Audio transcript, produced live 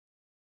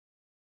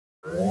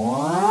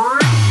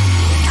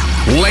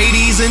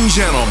and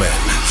gentlemen,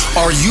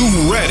 are you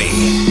ready?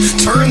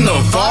 Turn the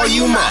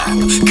volume up,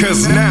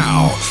 cause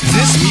now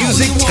this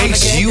music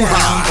takes you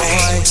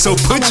high. So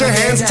put your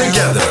hands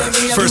together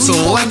for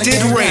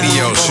Selected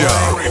Radio Show.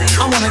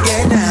 I wanna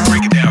get down.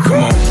 Break it down,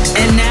 come on.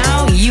 And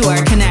now you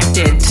are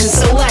connected to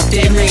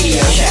Selected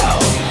Radio Show.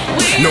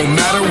 No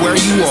matter where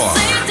you are,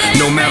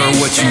 no matter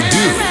what you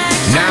do,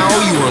 now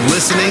you are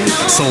listening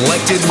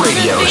Selected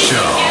Radio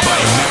Show by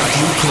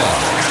Matthew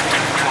Clark.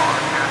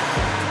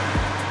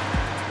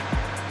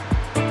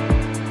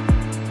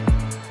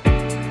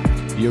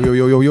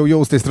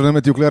 Jo, z tej strony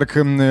Matthew Clark.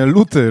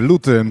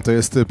 Luty, to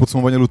jest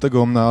podsumowanie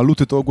lutego, a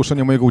luty to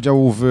ogłoszenie mojego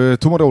udziału w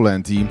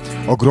Tomorrowland i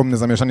ogromne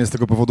zamieszanie z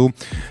tego powodu.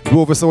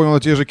 Było wesoło, mam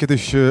nadzieję, że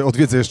kiedyś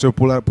odwiedzę jeszcze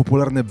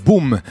popularny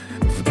Boom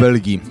w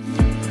Belgii.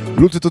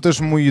 Luty to też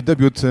mój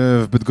debiut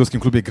w bydgoskim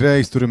klubie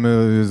Grey, z którym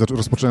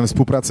rozpocząłem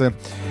współpracę,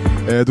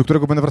 do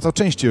którego będę wracał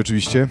częściej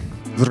oczywiście.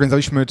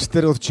 Zorganizowaliśmy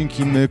 4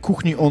 odcinki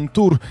Kuchni on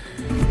Tour.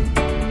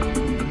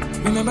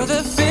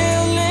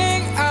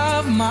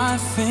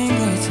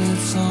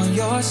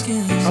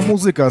 A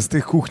muzyka z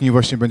tych kuchni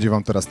właśnie będzie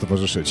wam teraz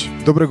towarzyszyć.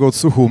 Dobrego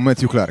odsłuchu,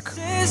 Matthew Clark.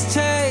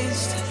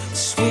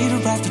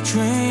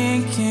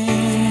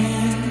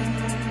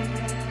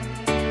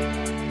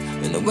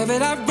 In the way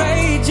that I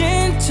rage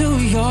into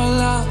your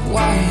love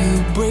while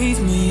you breathe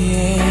me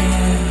in,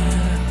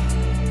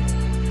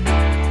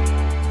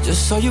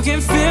 just so you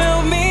can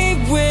fill me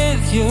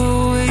with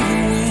you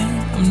even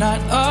when I'm not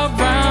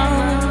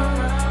around.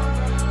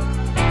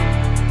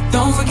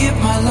 Don't forget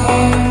my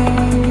love.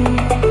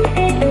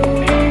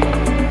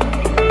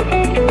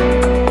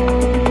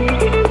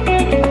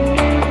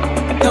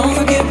 Don't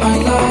forget my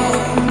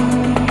love.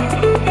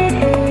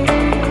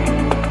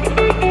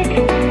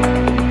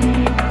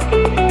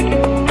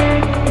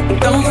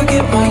 Don't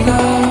forget my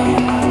love.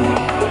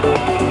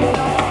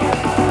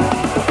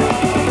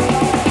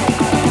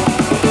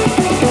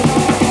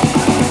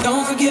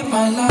 Don't forget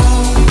my love.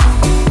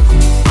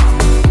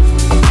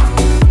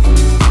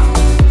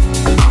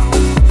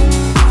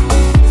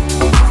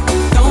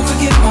 Don't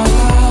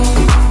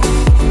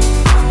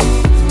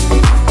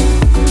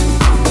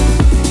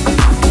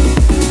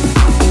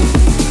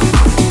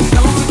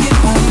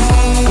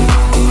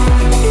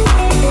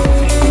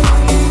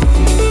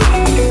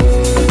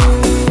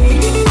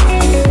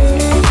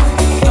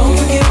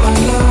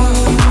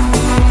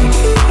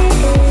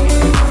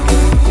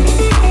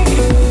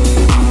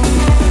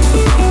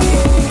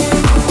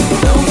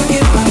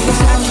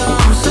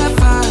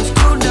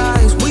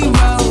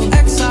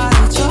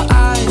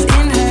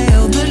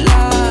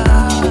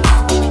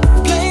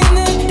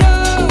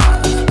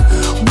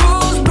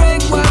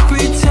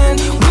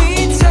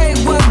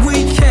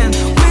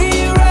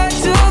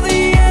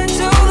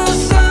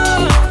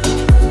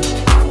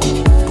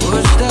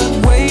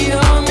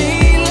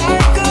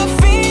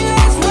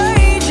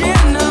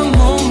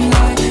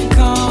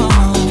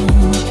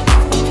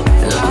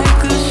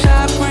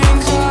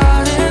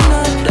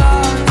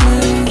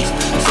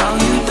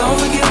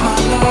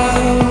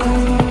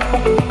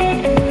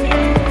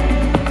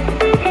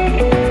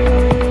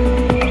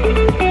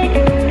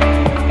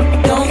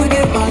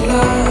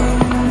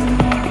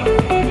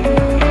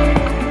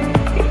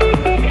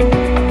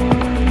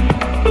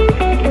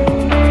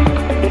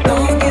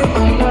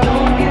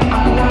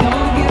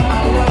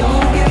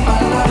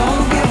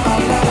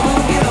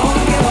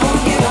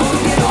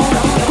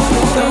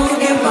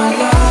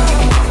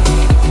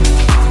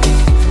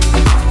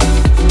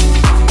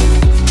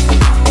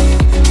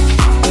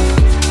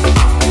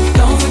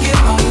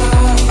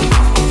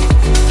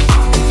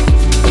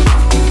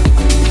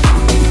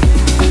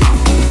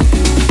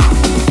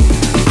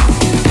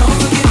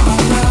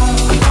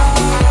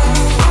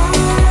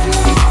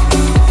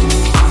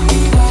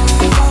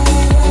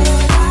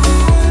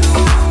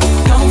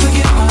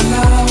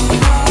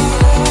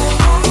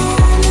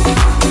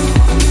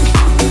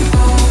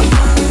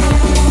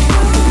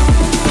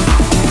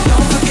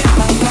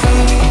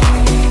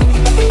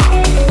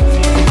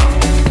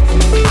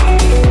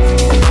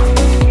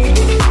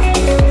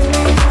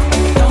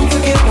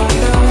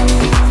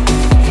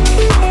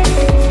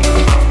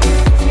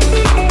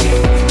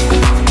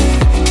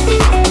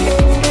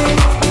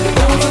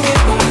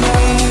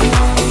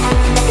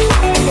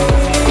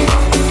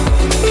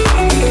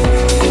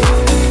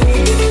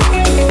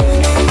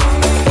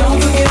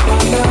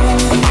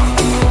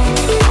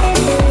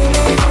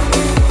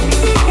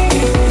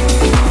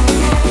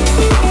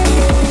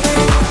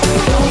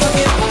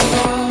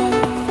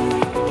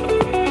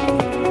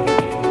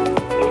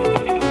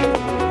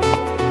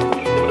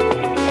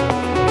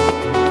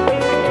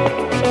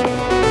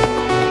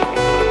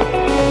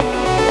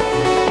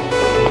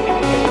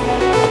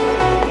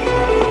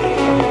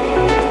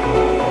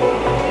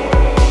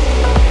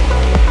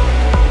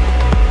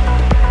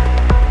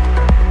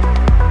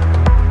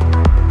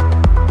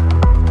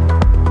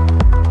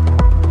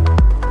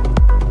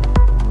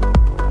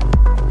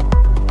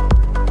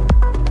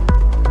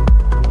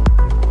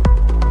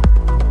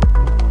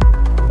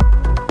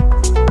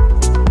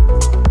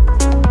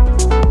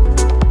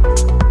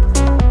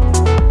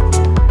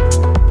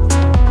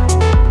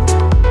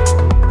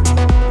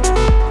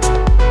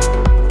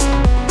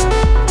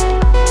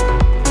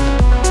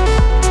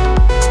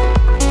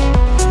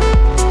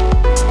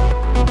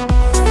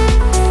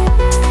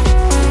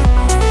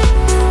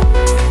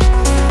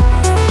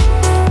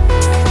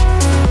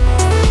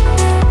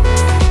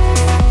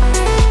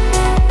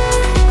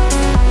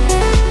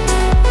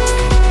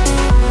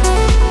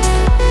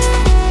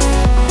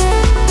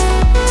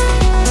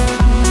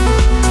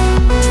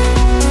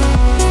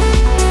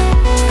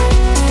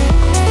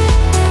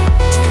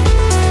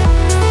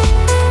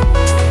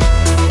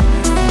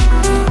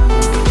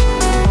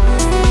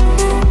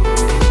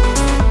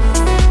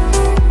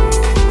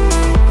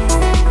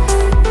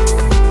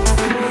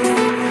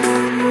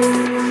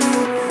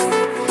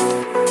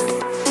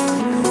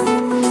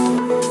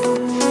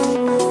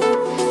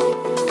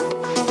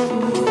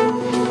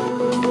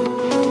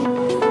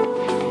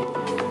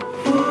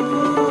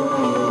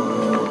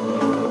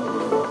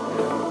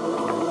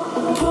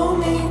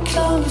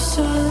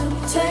closer,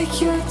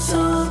 take your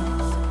time.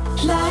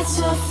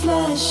 Lights are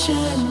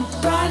flashing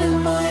bright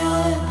in my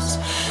eyes.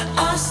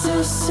 I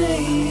still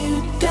see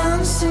you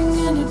dancing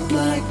in a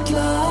black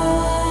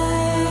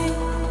light.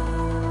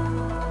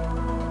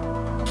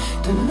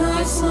 The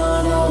night's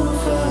not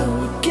over,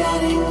 we're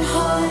getting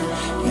high.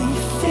 When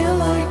you feel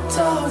like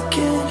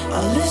talking,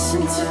 I'll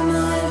listen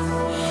tonight.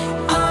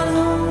 I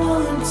don't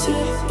want to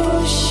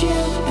push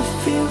you, but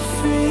feel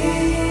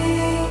free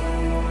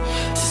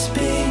to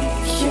speak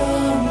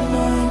your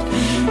mind.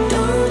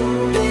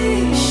 Don't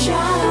be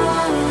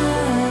shy.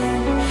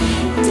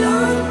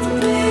 Don't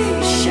be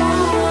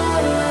shy.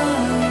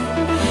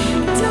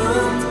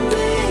 Don't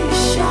be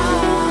shy.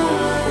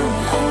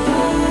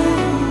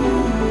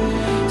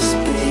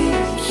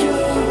 Speak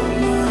your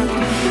mind.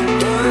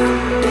 Don't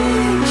be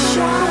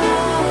shy.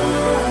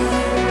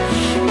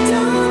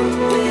 Don't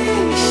be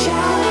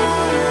shy.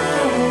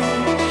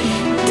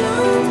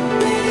 Don't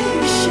be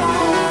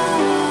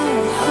shy.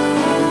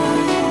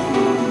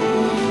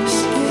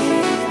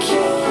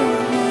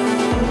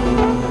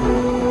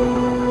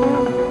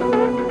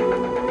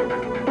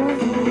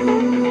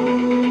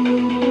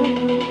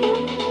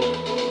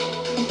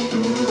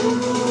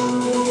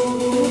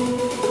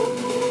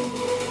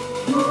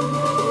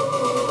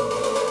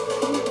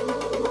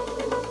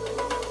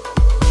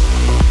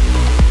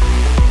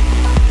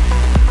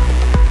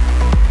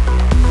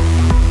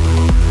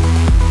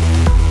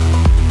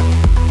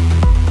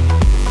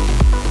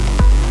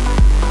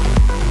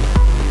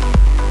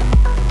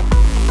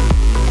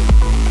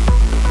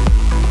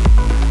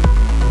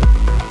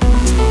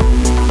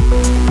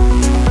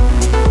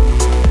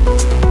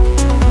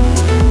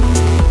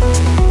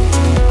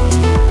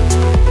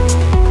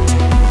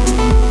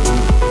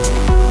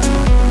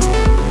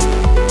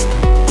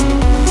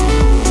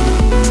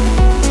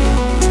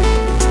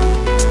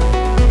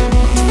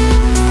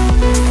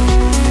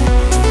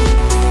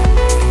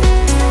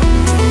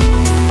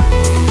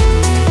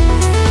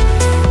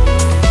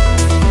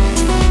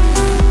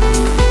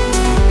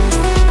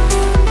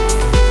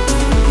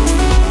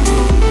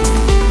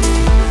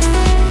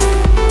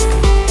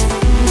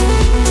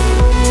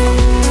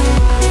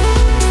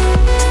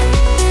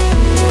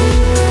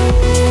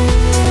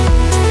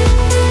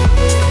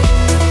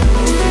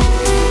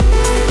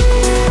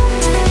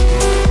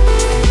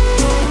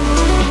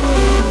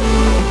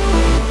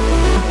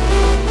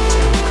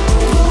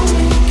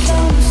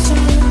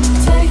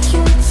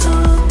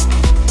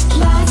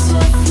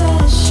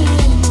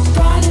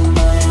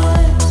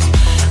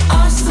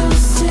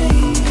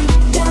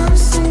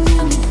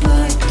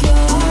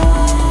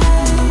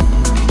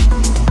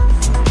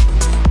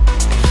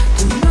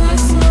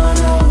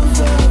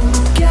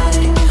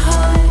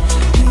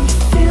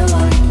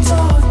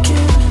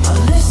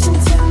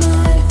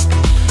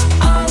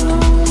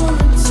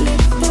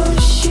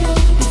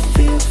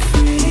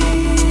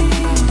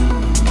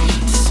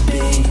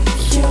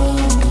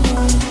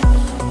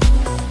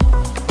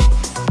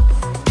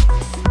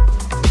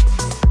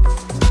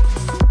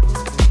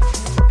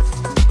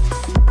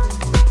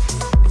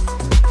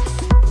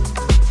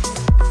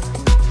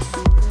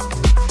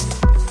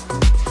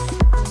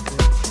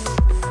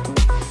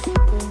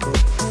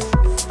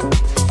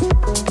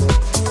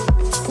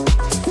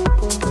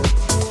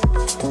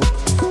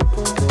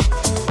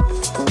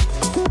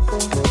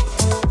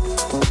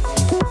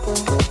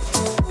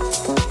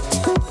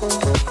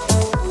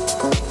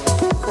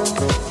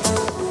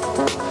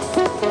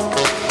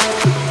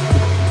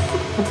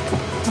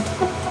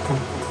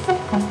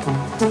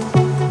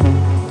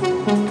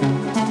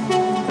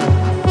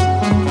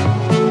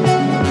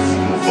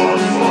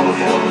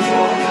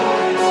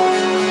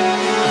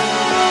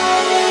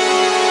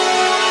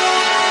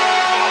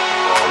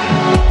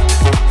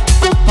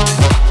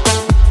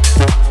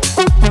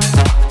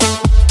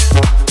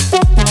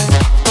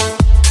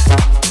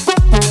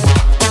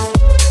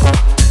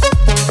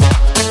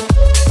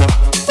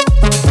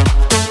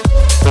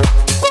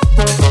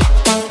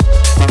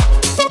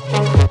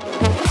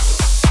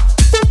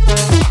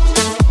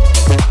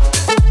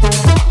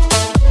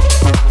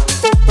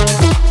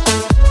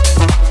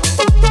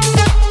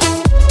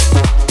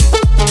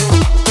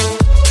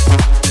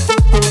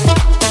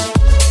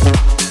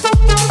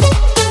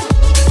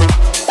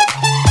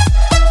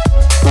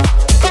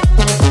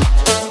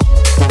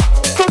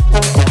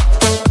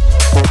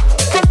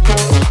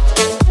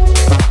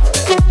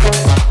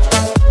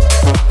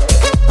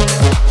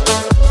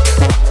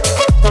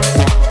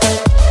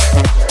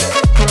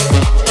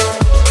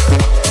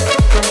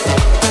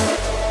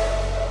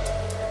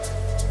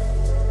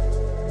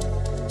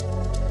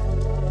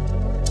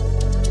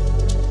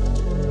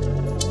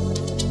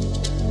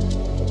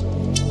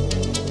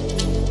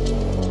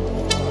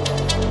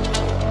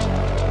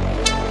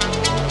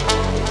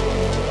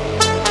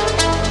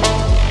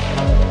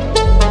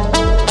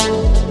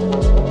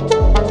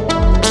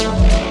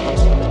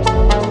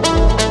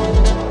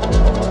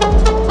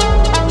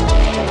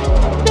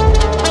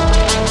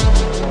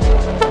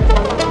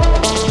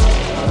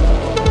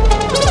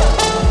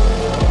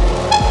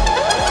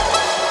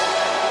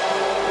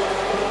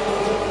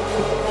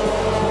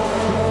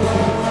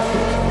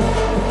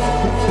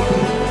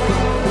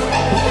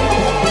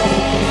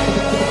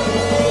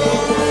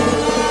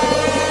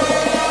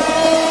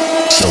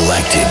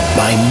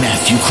 by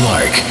Matthew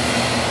Clark.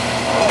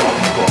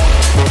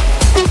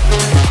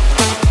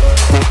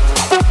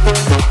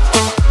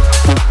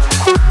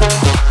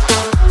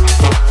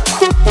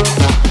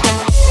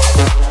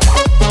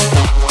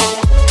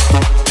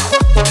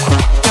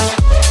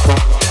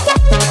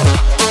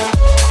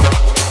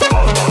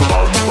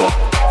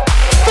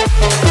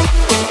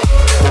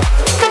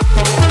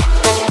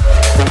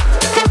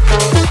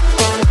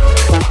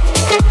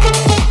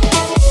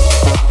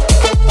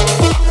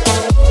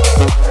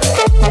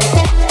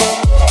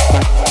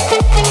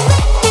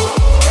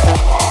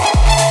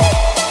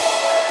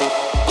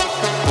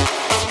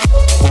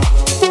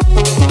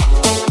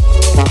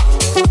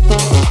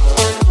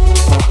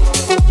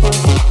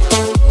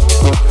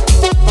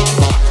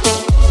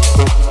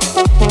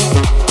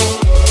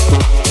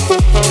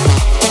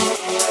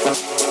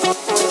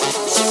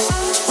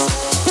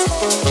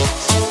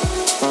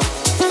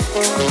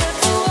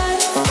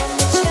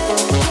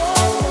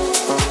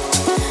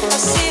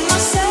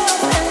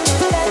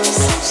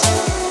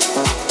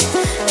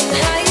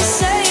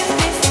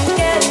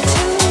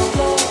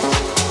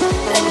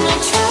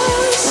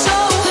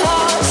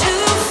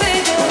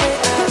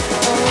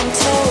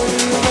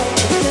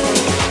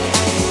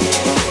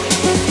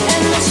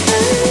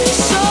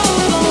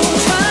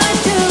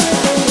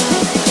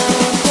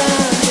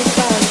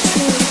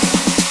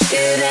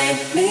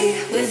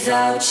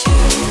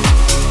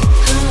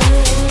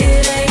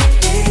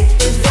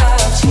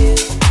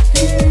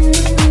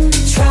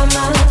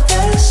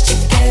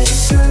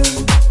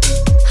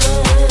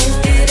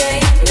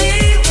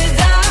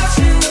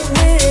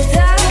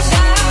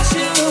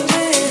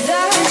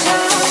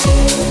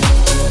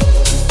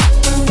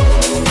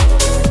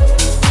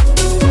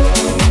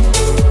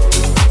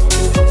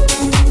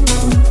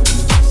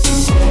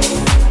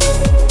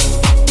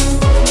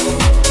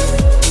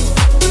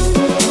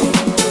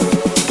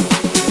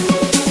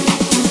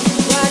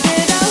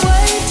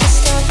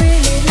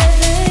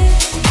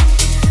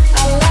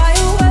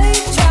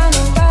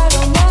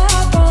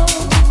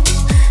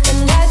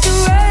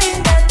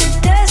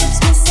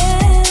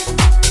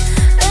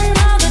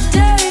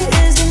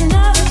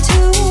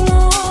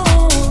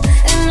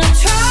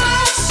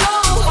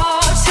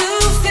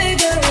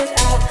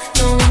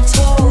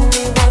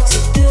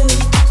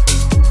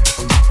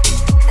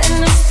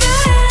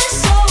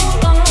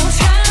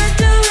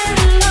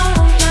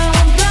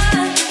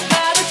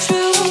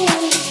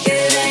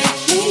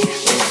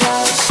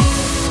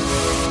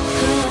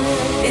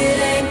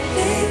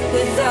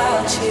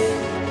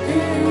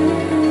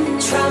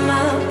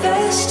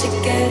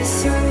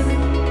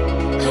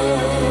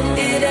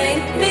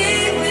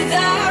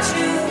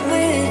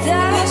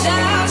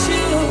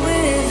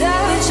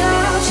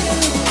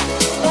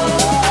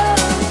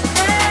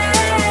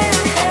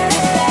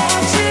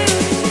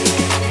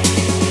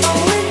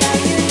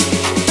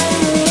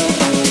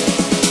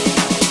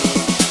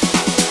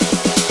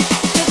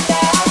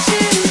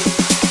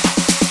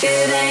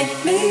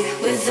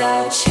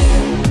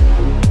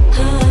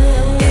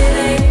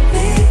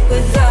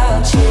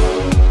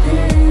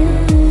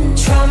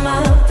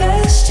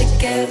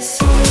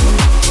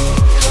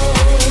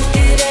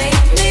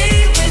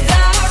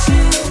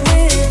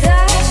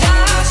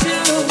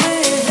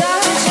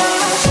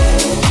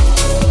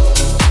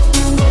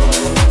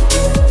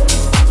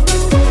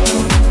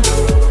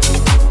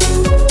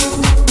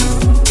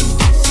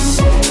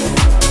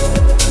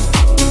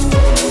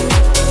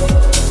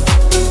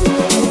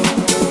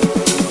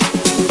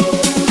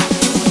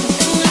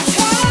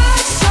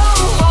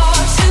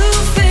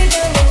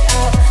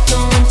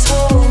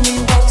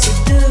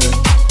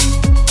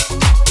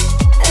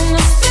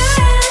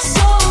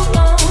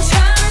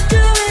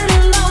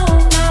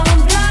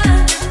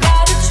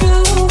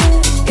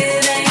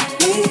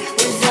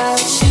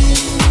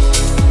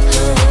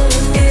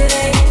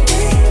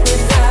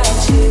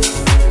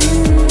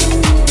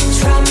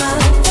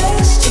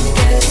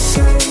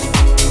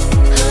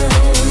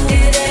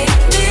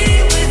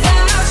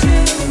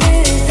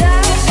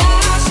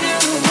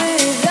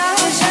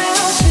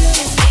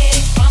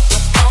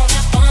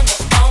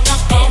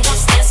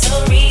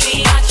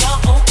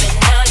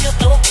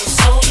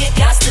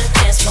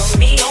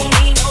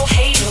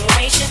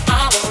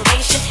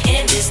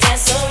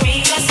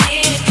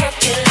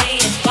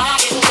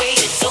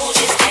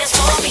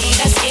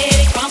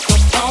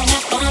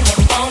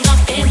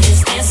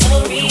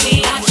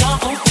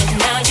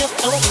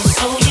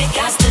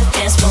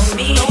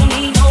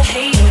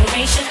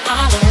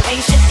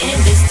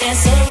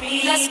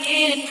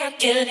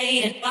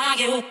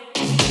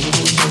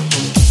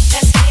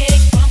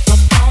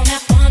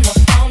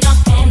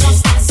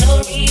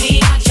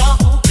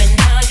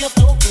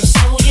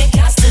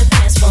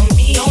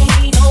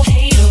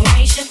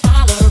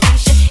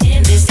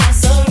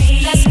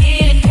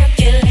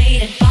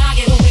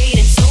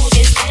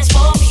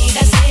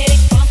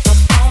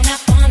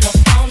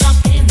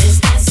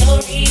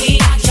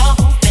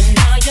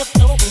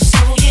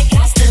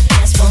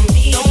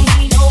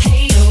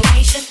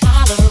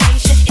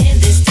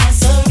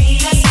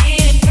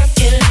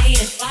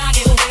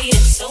 Fire away.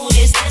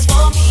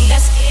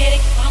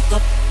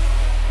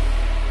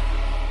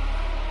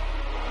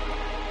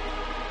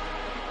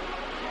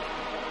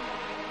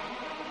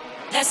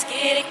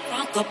 get it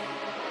crunk up.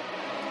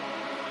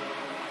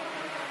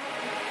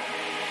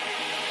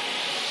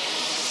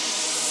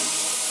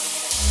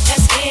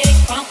 Let's get it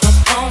crunk up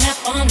on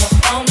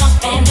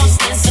up in this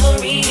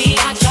dancery. We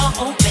got y'all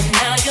open,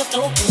 now you're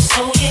open,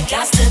 so you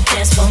got to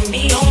dance for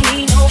me. Don't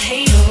need no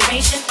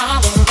hateration,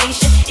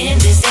 holleration in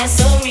this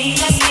dancery.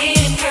 Let's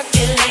get it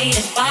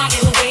percolated, fire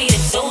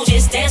waited, so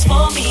just dance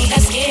for me.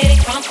 Let's get it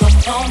crunk up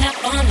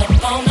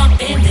on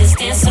up in this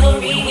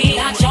dancery. We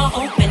got y'all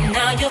open,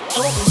 now you're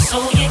open, so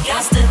you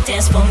got to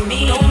dance for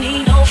me. Don't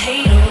need no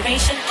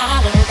hateration,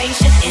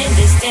 holleration in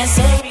this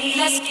dancery.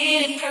 Let's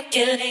get it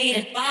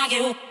percolated by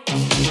you.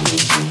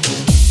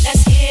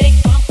 Let's get it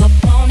crunk up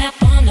on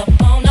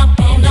up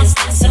in this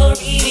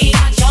dancery. We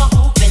got y'all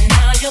open,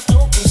 now you're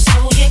open,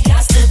 so you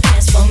got to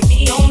dance for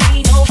me. Don't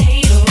need no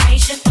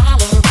hateration,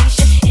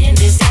 holleration in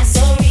this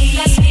dancery.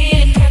 Let's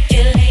get it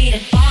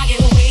percolated, fire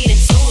waited,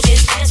 so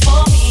just dance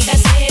for me.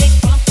 Let's get it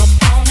crunk up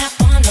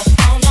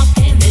on up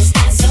in this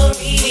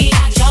dancery. We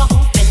got y'all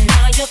open,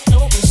 now you're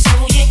open, so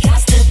you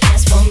got to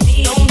dance for me.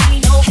 Don't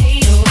need no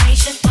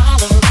hateration,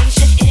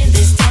 holleration in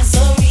this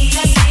dancery.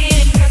 Let's get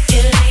it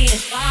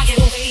percolated, fire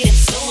waited,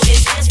 so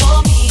just dance for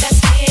me. Let's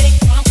get it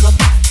crunk up.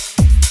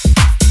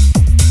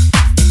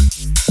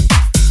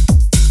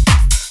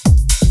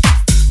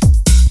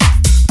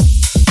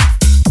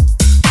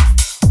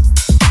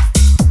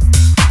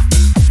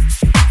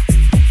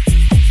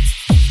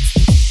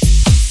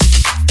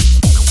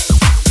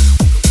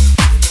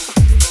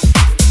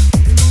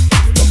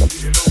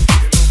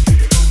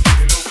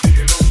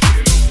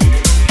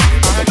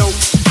 I know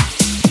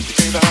you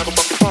came to have a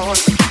fucking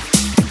party.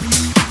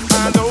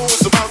 I know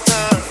it's about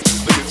time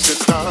to get shit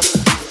started.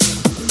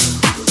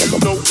 You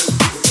know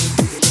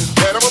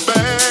that I'm a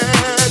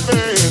bad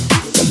man.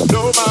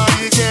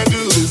 Nobody can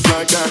do this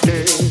like I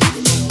can.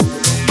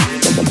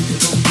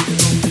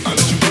 I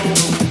let you go.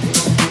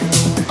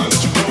 I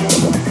let you go. I let you go.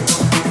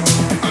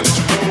 I let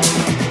you go.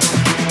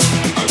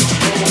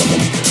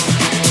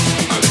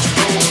 I let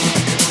you go.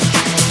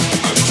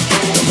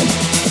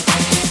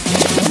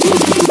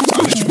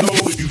 I let you know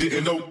if you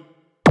didn't know.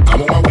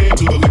 I'm on my way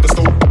to the liquor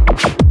store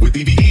with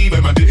DVE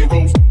and my didn't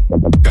roll.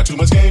 Got too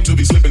much game to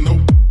be slipping though.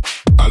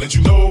 I'll let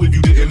you know if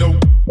you didn't know.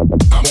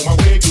 I'm on my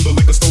way to the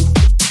liquor store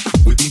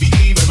with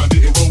DVE and my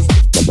didn't roll.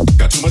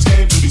 Got too much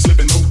game to be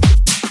slipping though.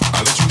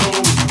 I'll let you know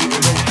if you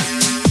didn't know.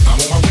 I'm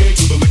on my way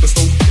to the liquor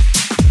store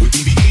with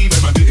DVE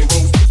and my didn't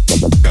roll.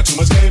 Got too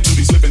much game to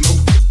be slipping though.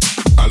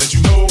 I'll let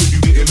you know if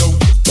you didn't know.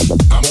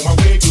 I'm on my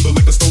way to the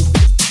liquor store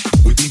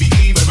with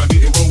DVE and my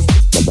didn't roll.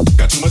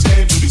 Got too much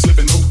game to be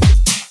slipping though.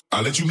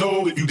 I'll let you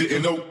know if you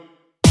didn't know.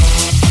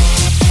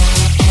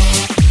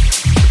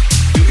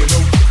 Didn't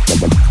know.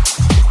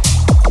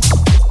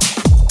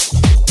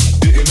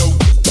 Didn't know.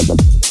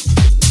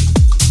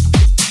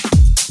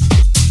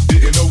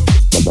 Didn't know.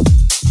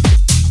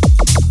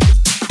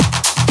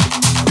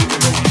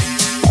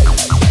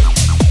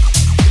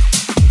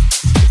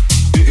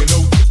 Didn't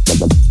know.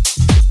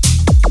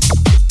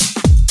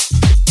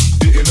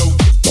 Didn't know.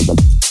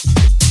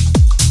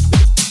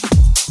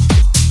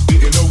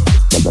 Didn't know.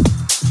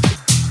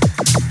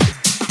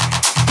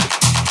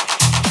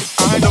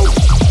 I know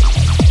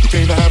you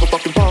came to have a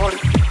fucking party.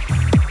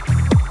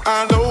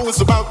 I know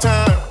it's about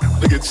time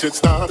to get shit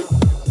started.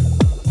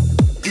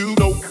 You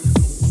know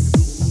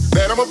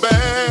that I'm a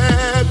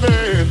bad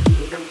man.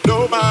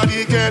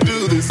 Nobody can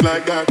do this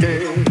like I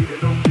can.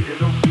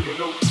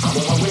 I'm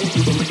on my way to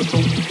the liquor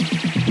store.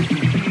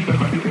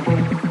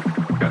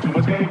 Got too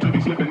much game to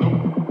be slipping though.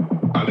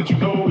 I'll let you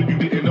know if you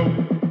didn't know.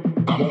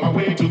 I'm on my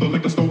way to the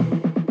liquor store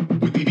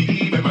with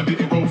DVE and my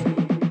didn't roll.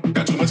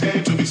 Got too much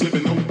game to be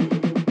slipping though.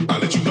 I'll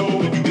let you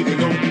know if you didn't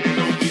know.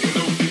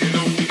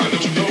 I'll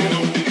let you know.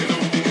 I'll let you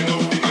know.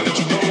 I'll let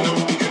you know.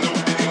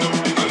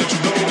 I'll let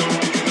you know.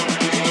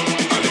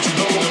 I'll let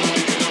you know.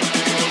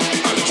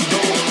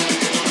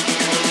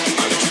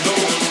 I'll let you know.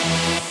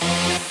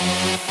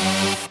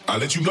 I'll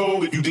let you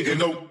know if you didn't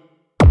know.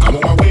 I'm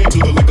on my way to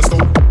the liquor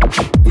store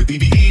with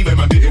DVE and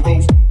my didn't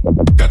roll.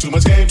 Got too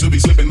much game to be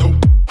slipping though.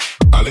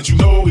 I'll let you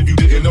know if you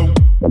didn't know.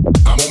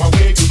 I'm on my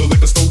way to the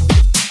liquor store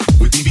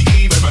with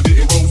DVE and my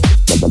didn't roll.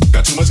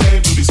 Got too much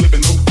game to be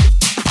slipping though.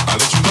 I'll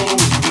let you know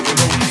if you didn't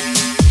know.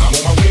 I'm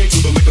on my way to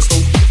the liquor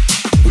store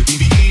with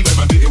DVE and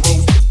my didn't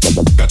roll.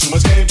 Got too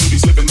much game to be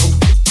slipping though.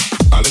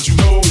 I'll let you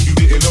know if you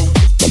didn't know.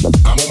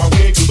 I'm on my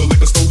way to the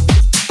liquor store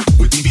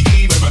with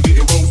DVE and my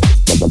didn't roll.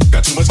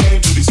 Got too much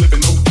game to be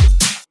slipping though.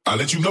 I'll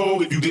let you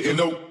know if you didn't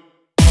know.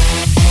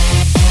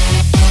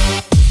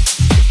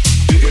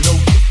 Didn't know.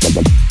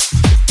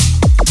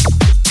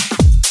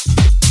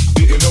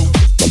 Didn't know.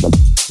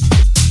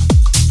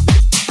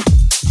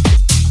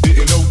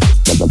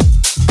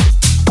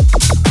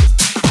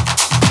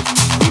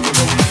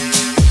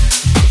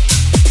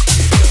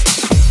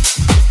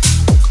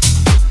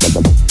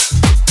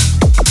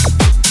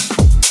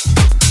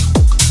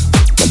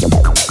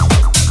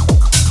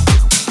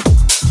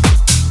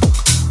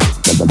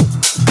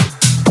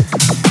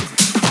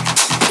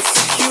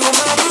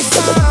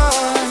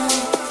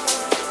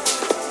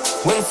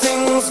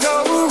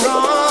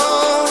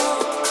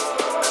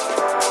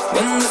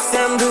 when the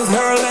sound of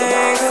her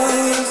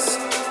legs,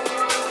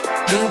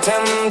 the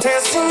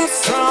temptation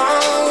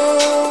strong,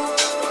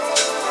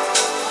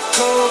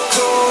 cold,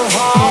 cold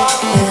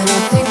heart. And I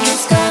think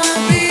it's gonna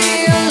be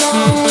a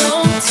long,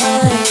 long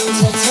time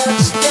till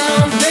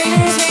touchdown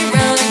brings me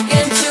round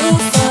again to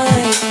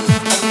find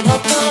I'm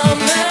not the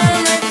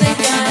man I think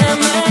I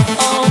am at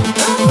all.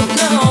 No,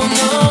 no,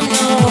 no,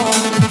 no.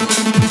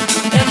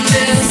 And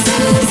this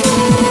is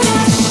what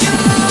I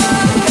should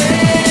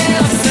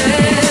have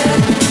said.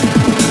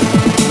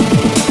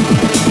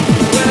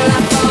 Well,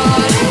 I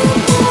thought it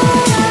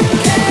would, I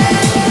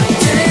kept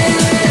it.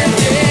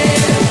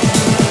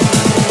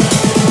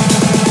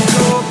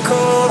 Cold,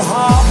 cold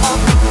heart.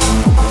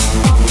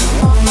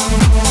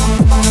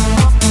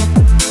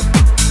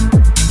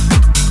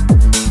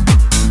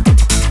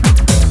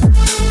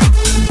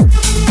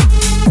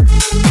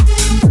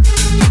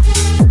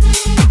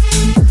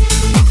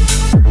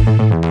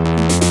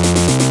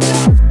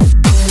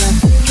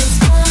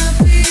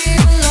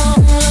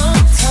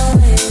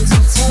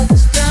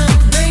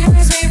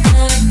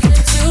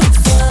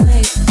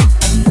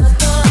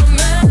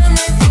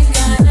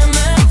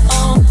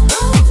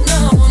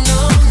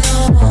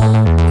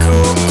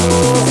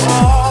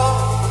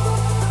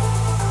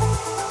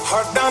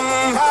 Hard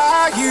done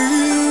by you.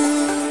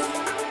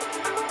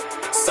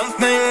 Some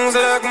things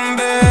look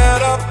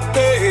better,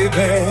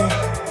 baby.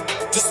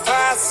 Just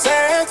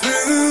passing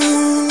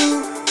through.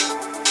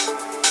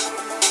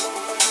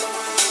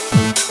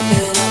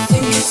 And I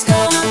think it's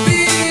gonna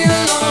be a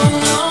long,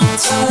 long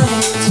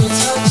time till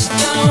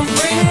touchdown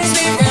brings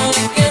me round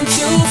again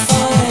to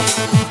find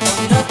I'm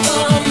not the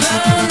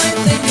man I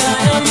think I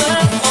am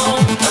at all.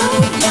 Oh,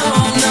 no,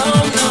 no,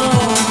 no.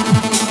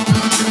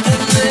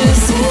 And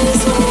this is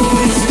what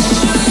I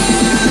should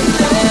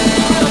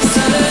have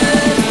said.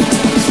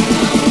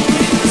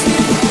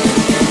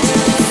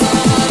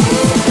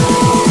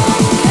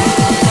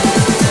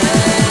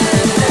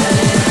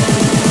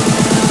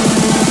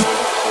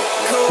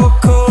 Cold,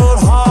 cold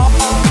heart.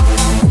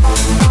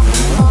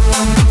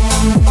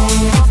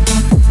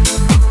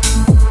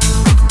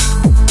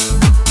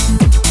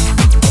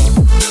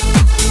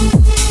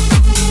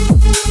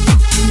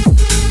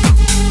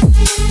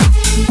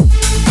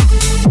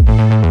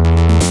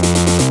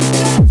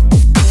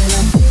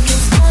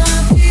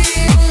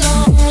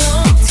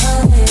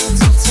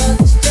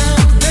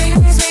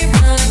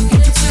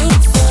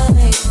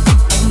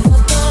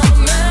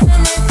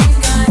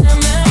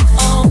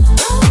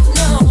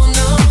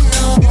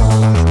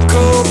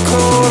 Cold,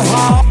 cold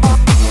heart.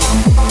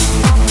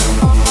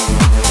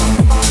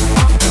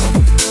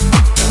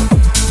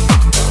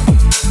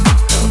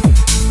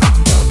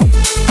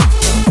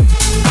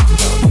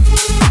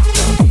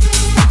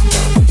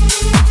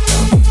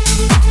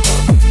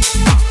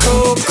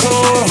 Cold,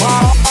 cold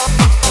heart.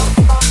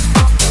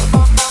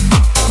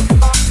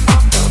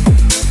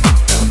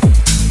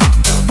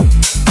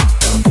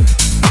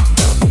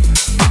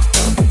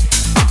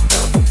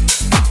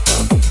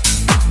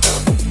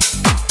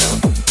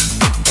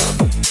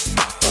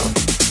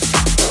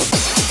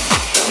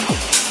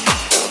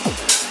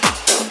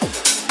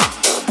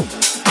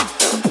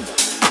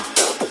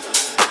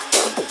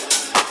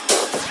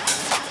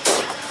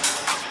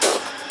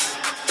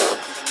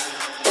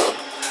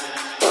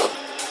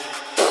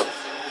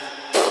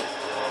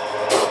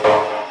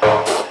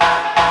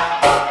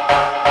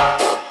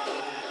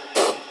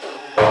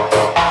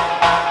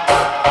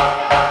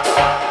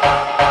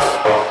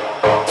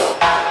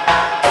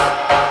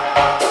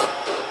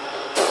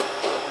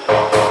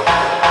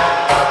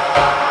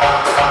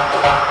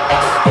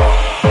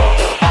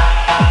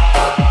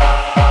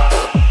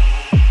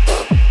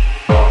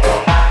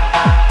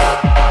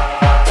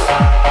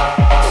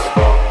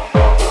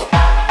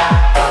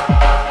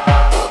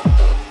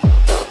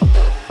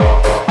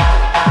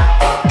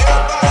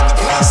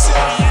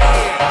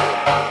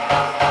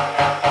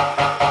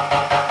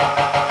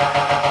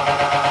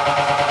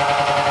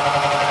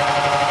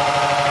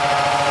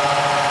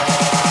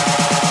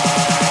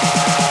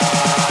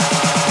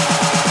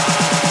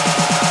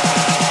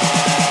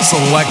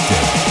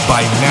 Selected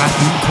by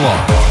Matthew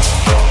Clark.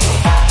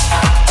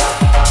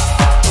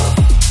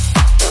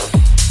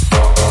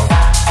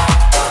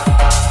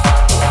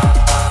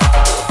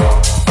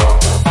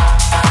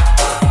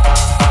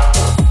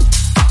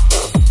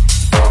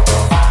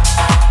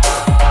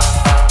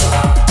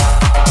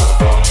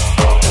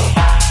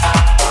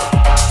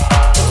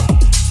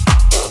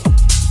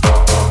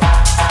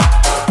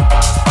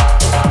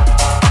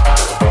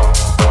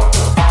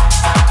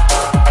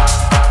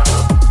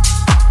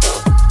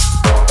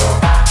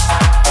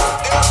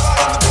 Everybody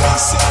in the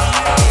place,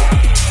 yeah.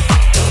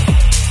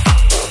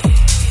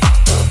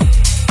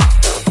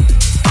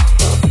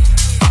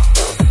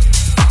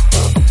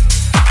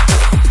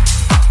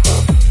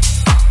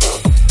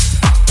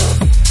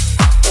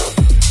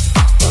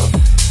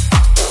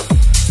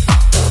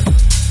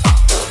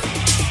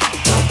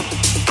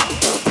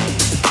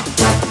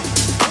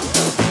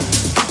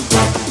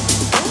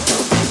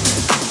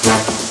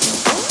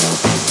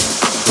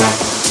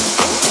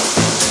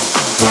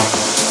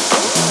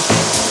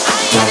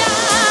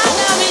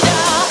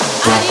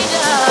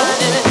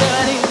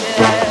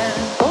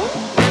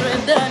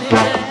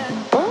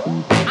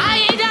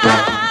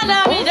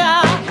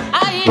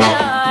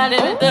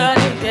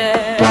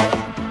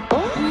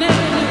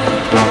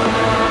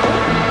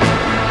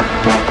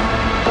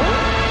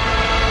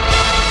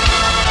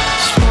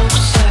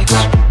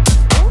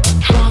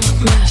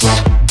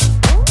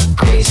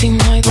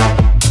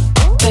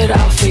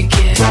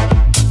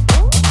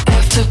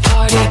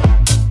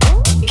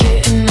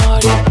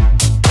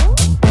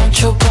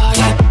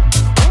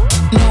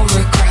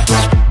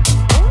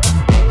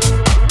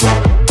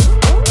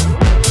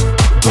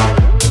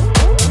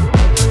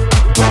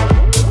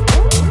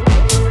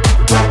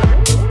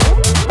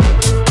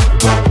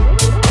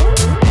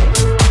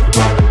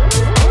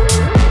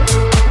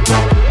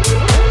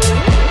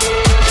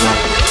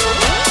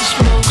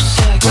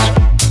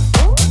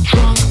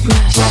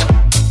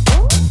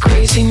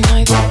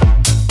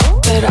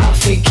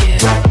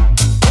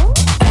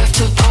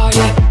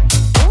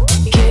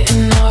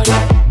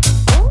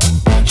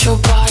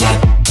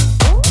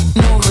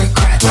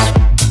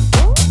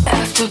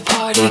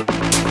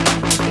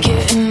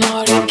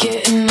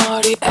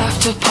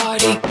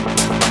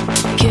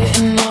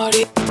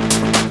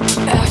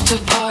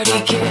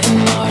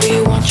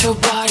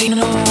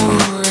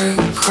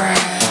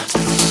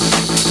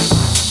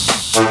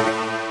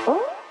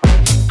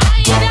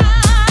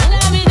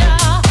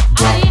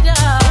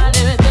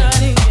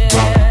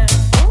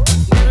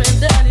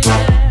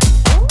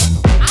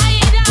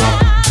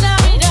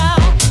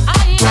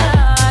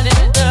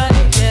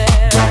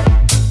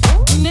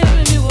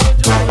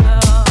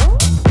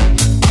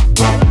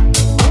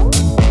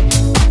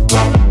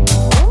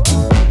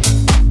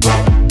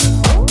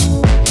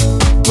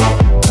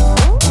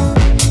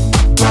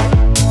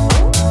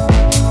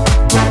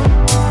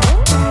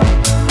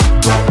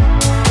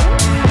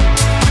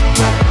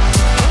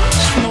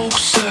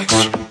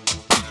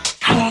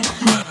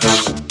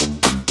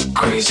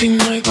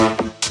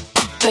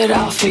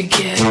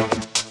 forget.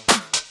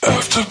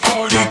 After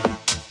party,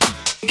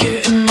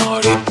 getting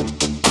naughty.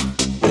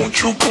 Want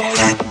your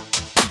body,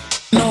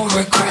 no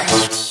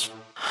regrets.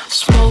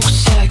 Smoke,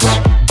 sex,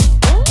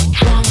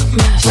 drunk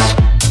mess.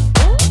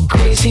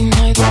 Crazy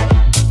night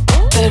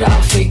that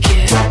I'll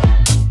forget.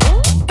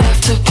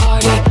 After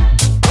party,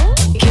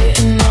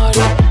 getting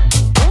naughty.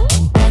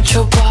 Want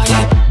your body,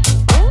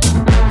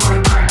 no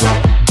regrets.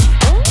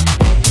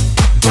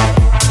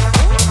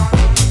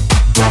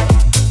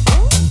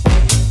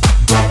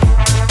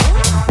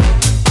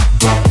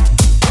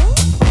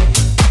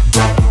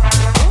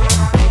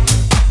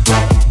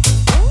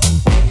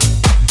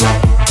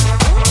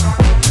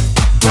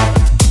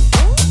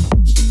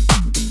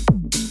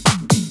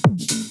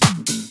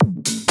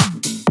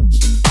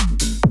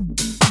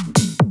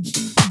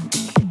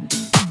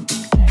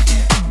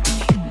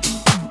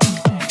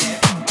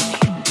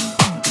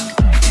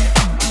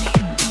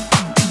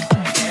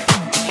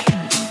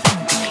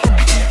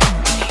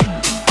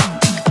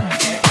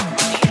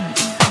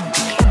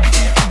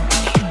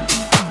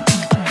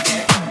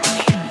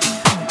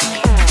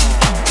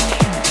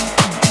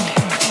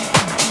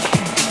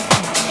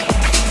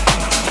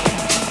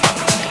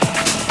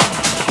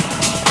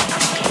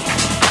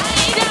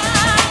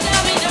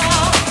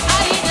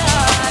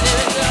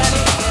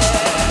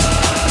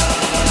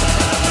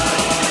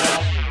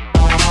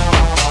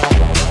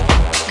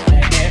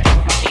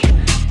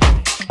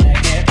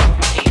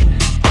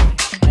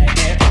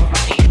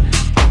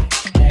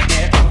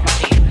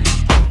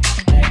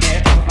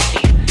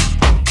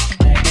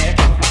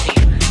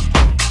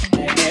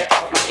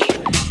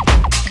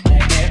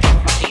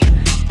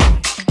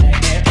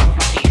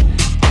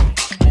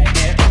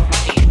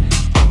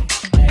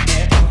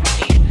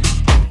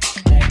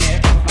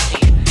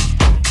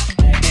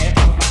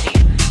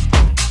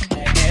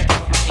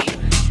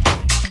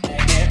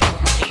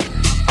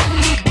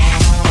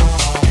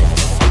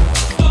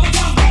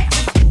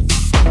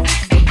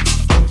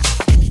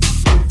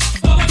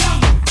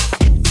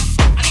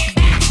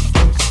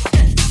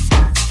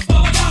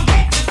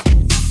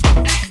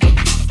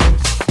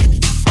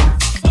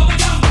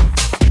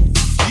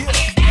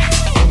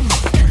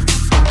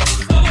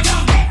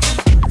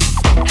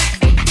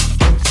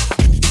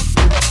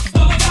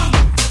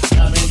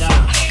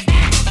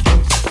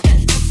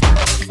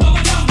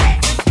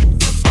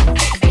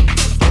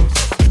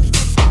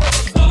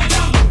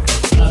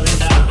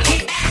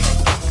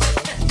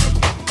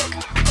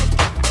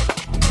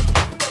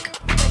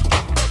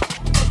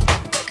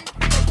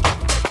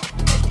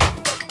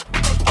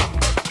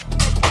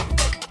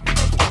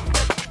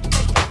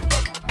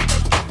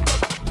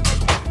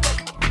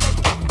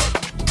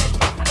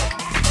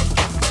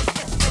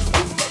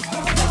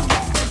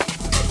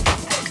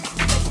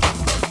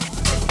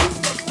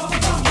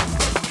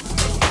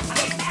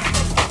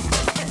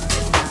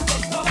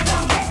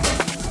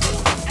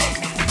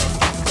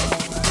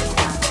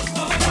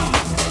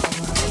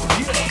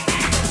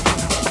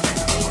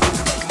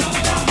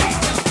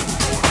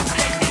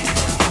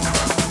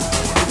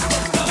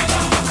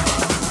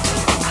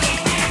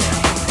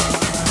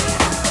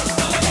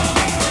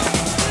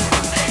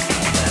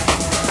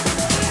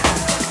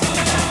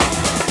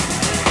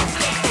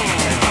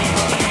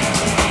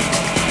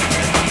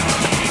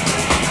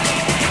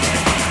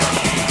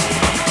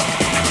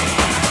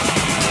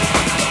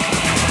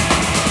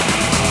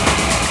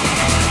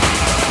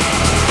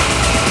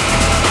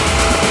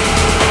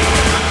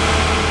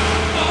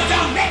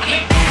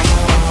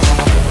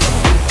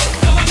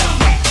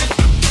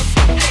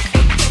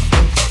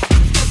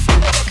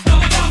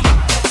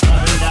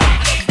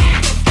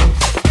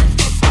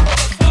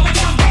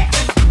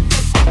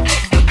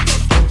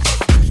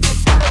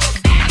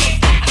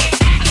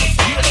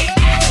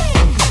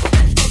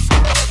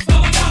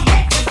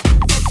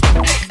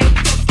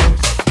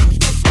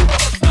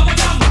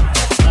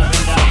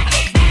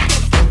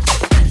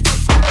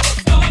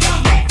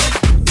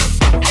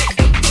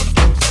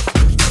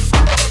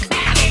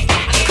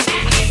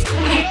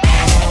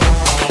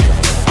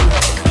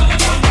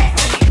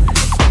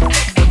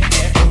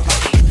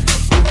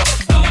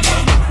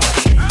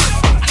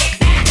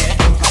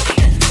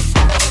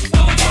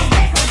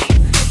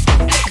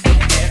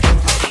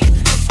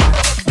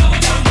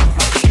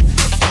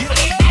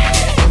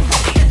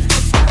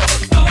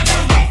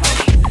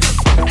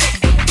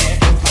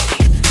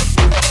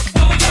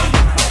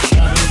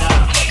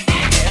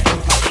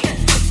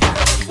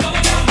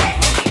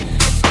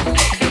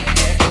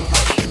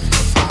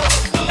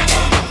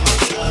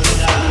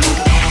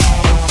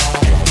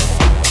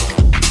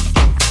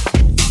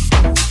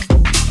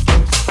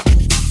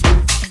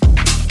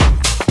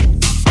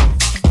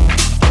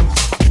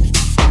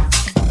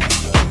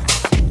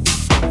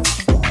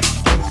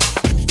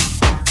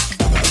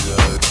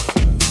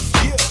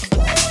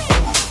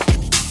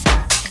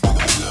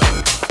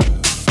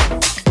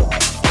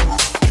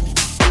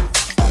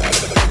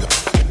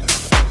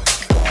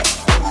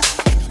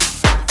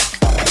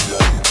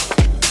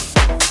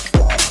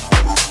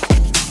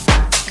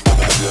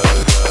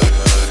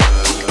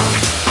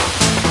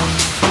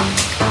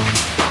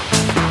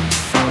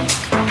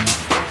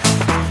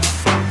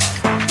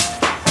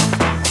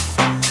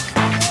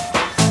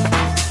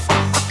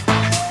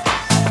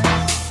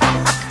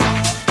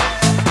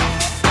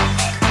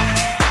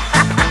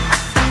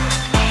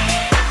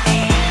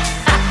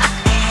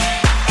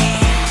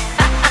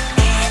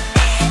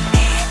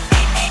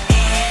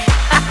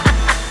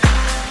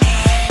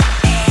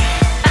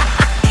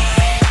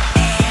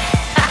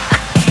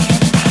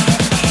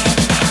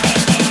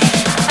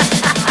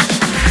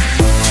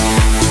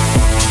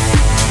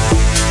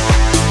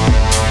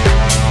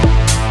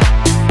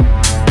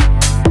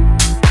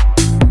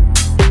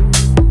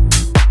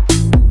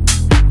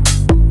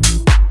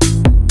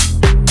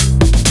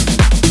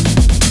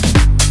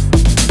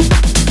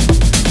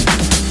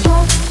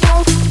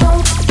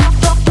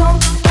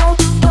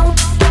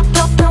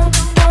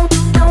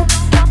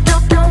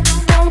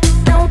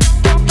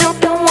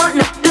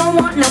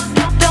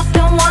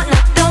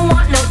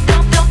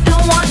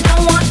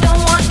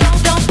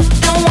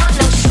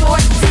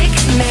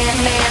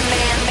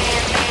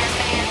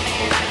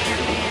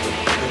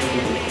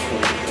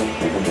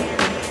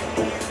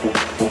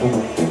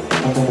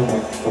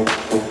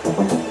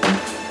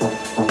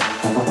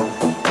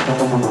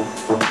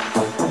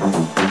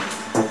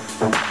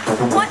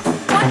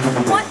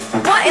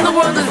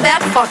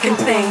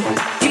 fucking thing.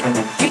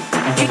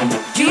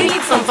 Do you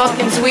need some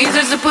fucking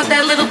tweezers to put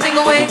that little thing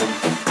away?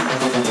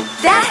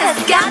 That has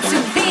got to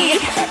be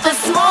the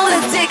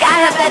smallest dick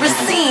I have ever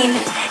seen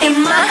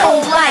in my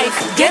whole life.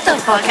 Get the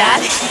fuck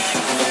out.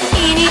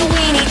 Eeny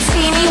weeny,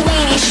 teeny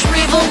weeny,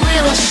 shriveled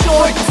little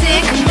short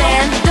dick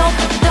man. Don't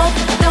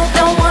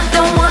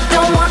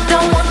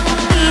want.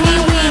 Eeny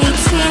weeny,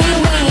 teeny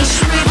weeny,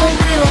 shriveled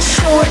little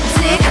short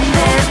dick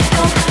man.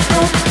 Don't want.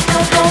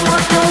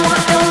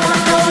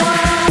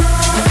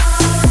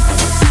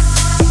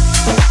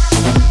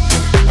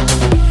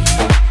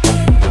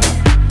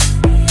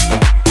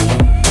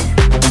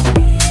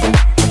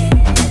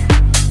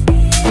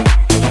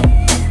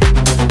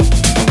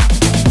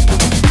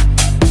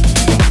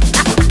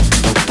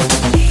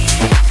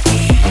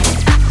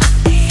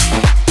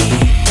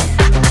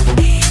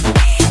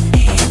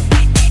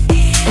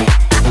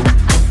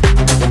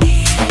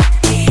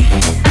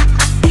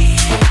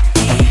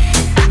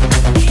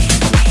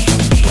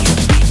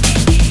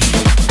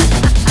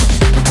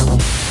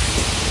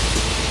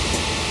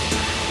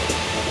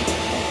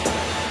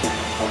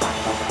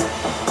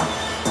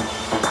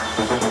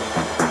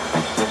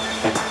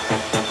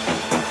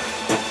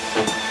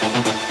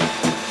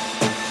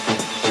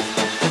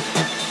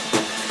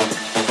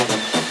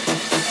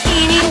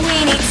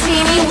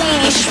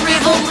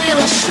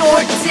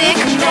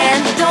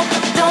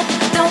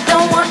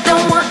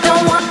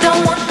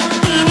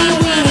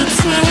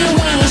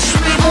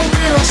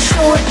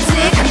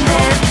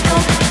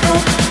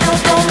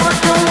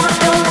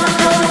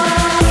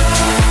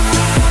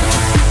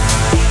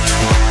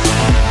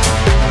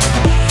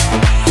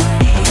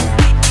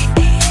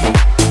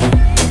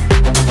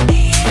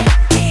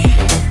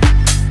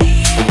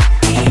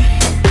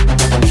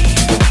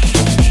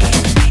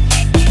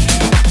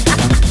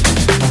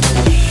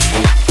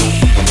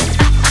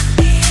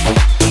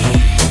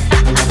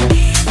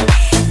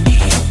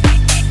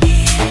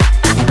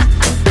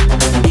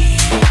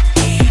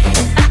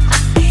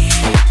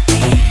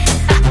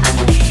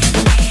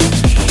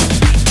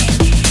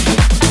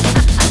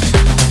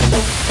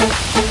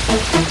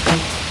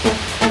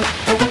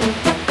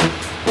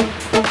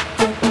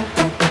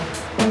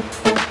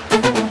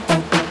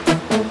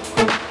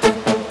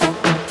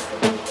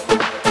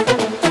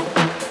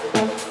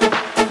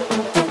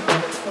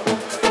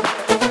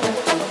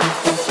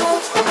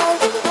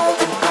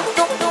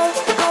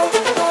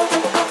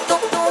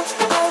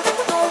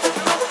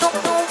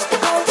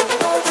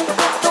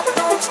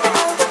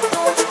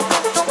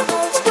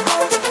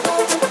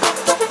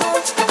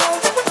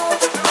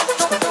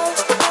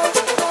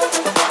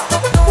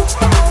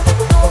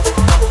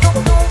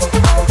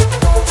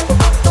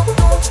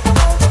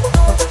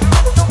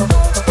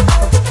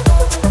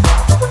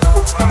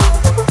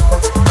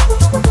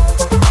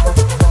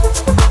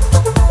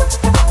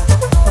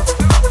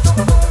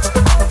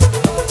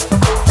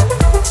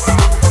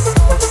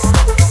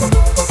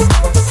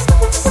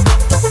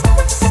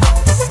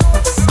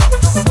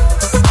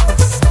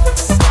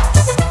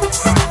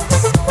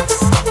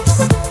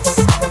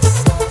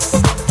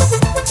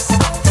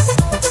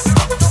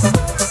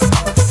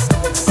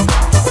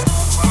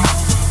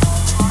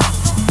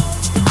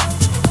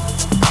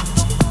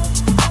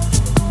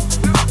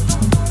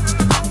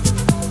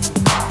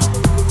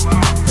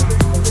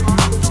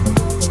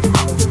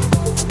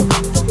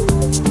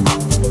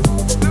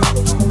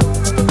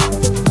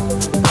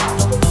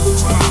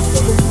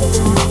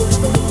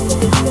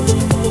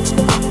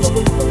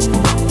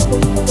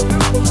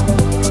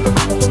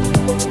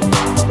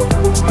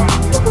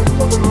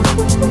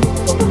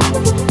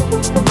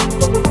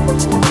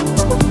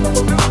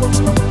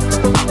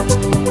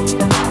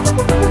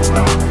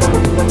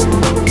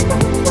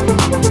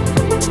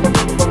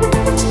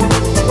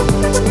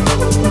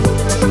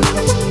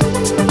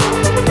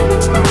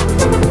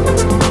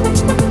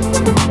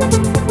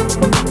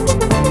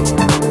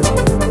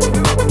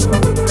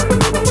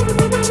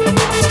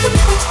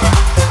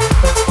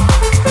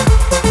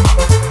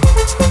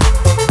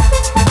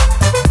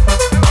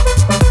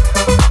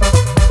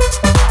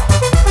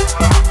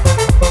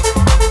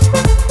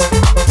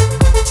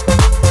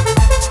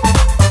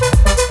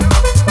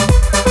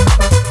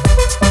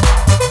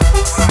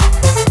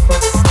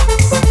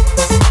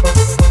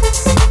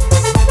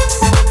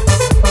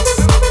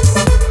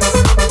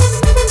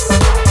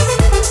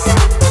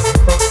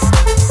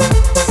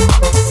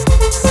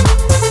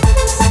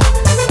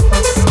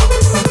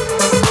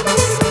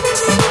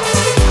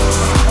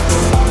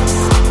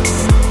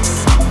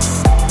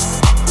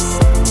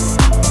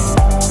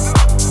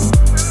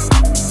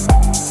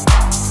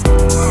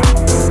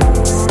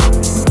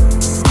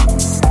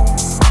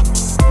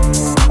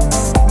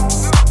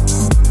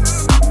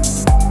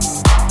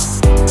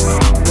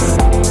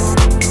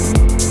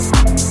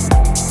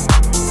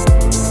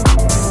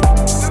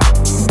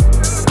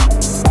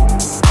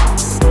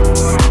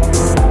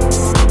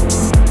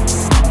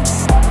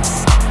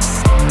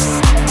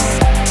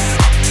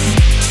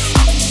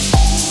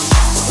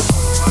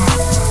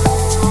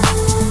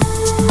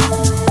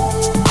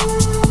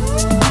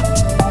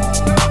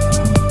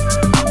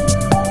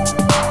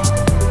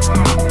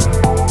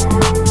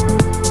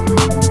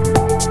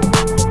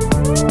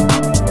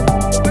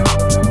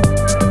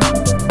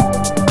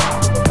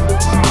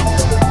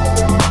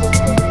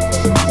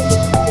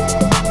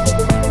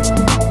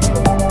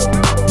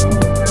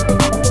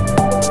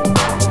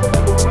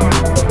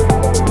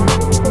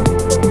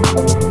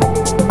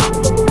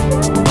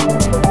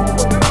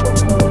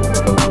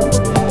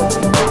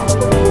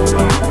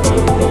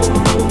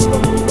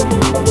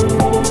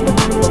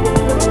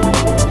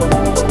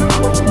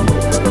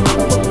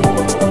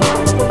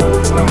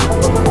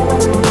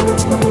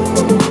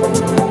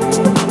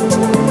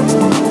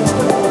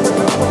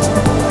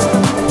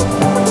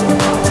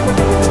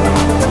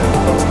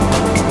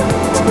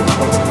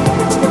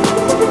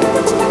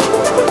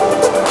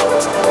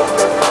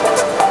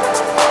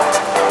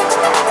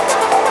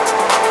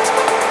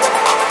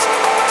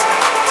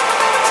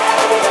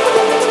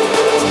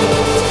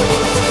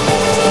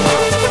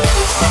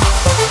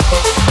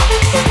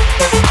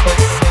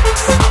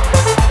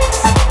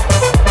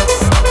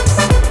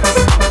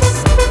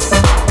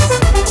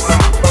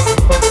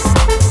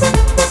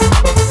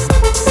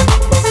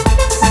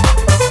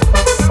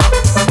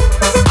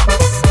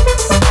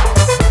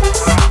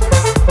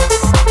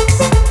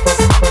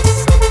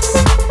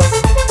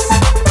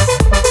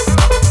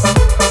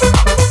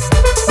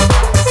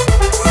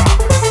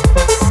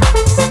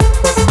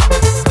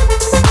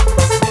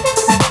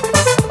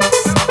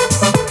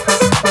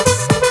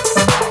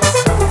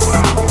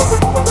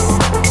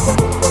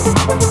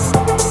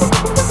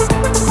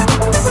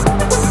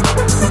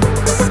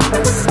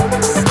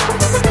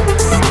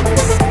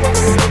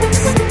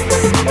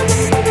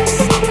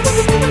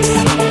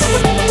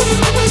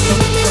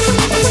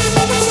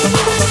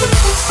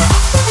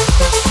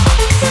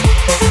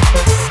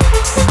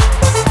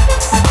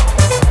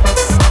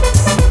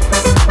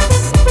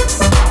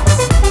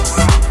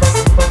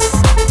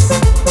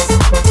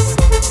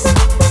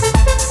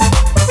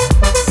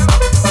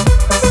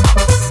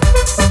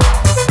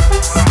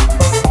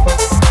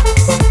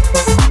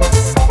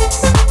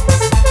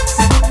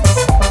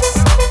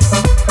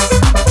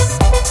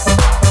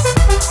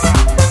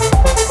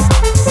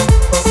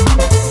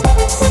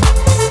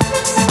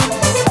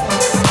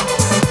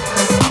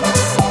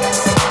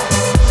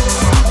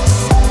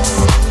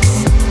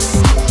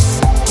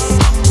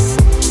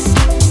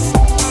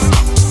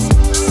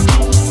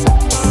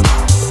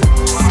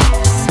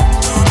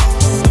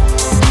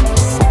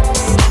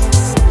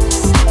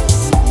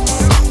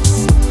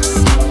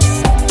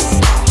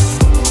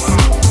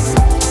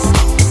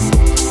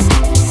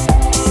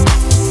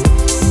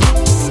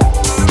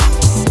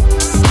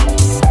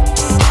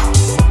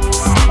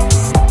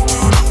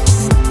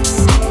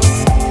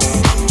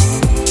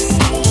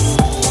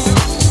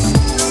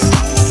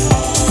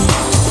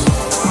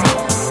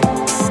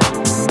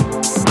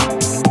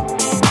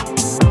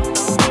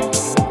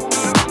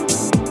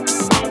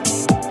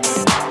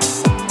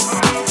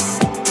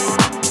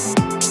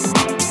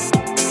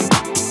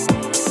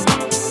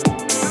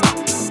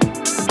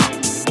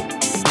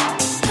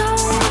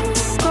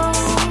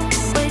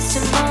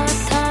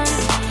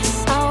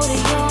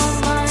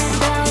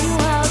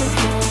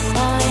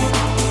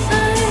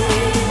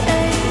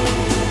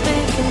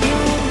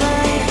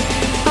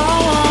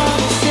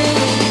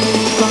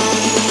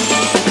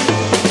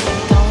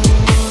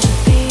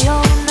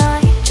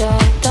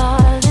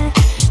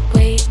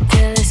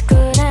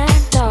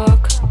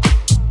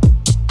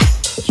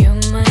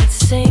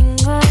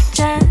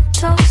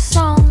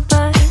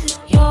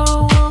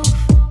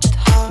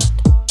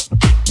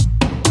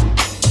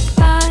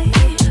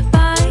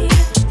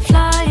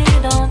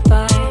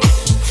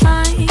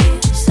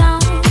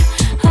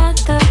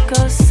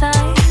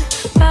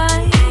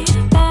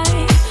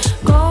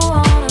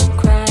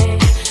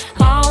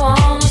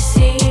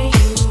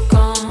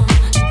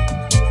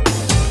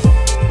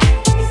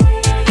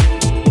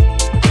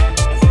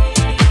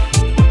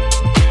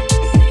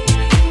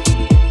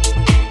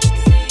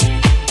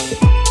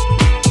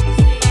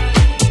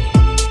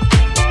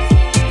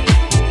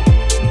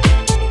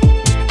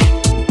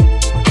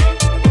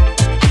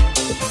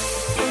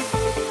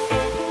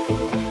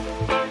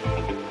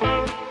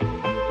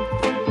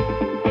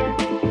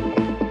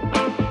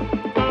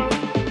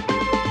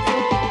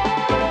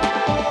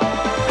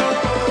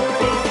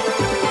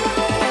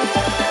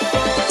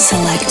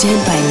 Selected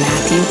by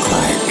Matthew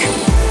Clark.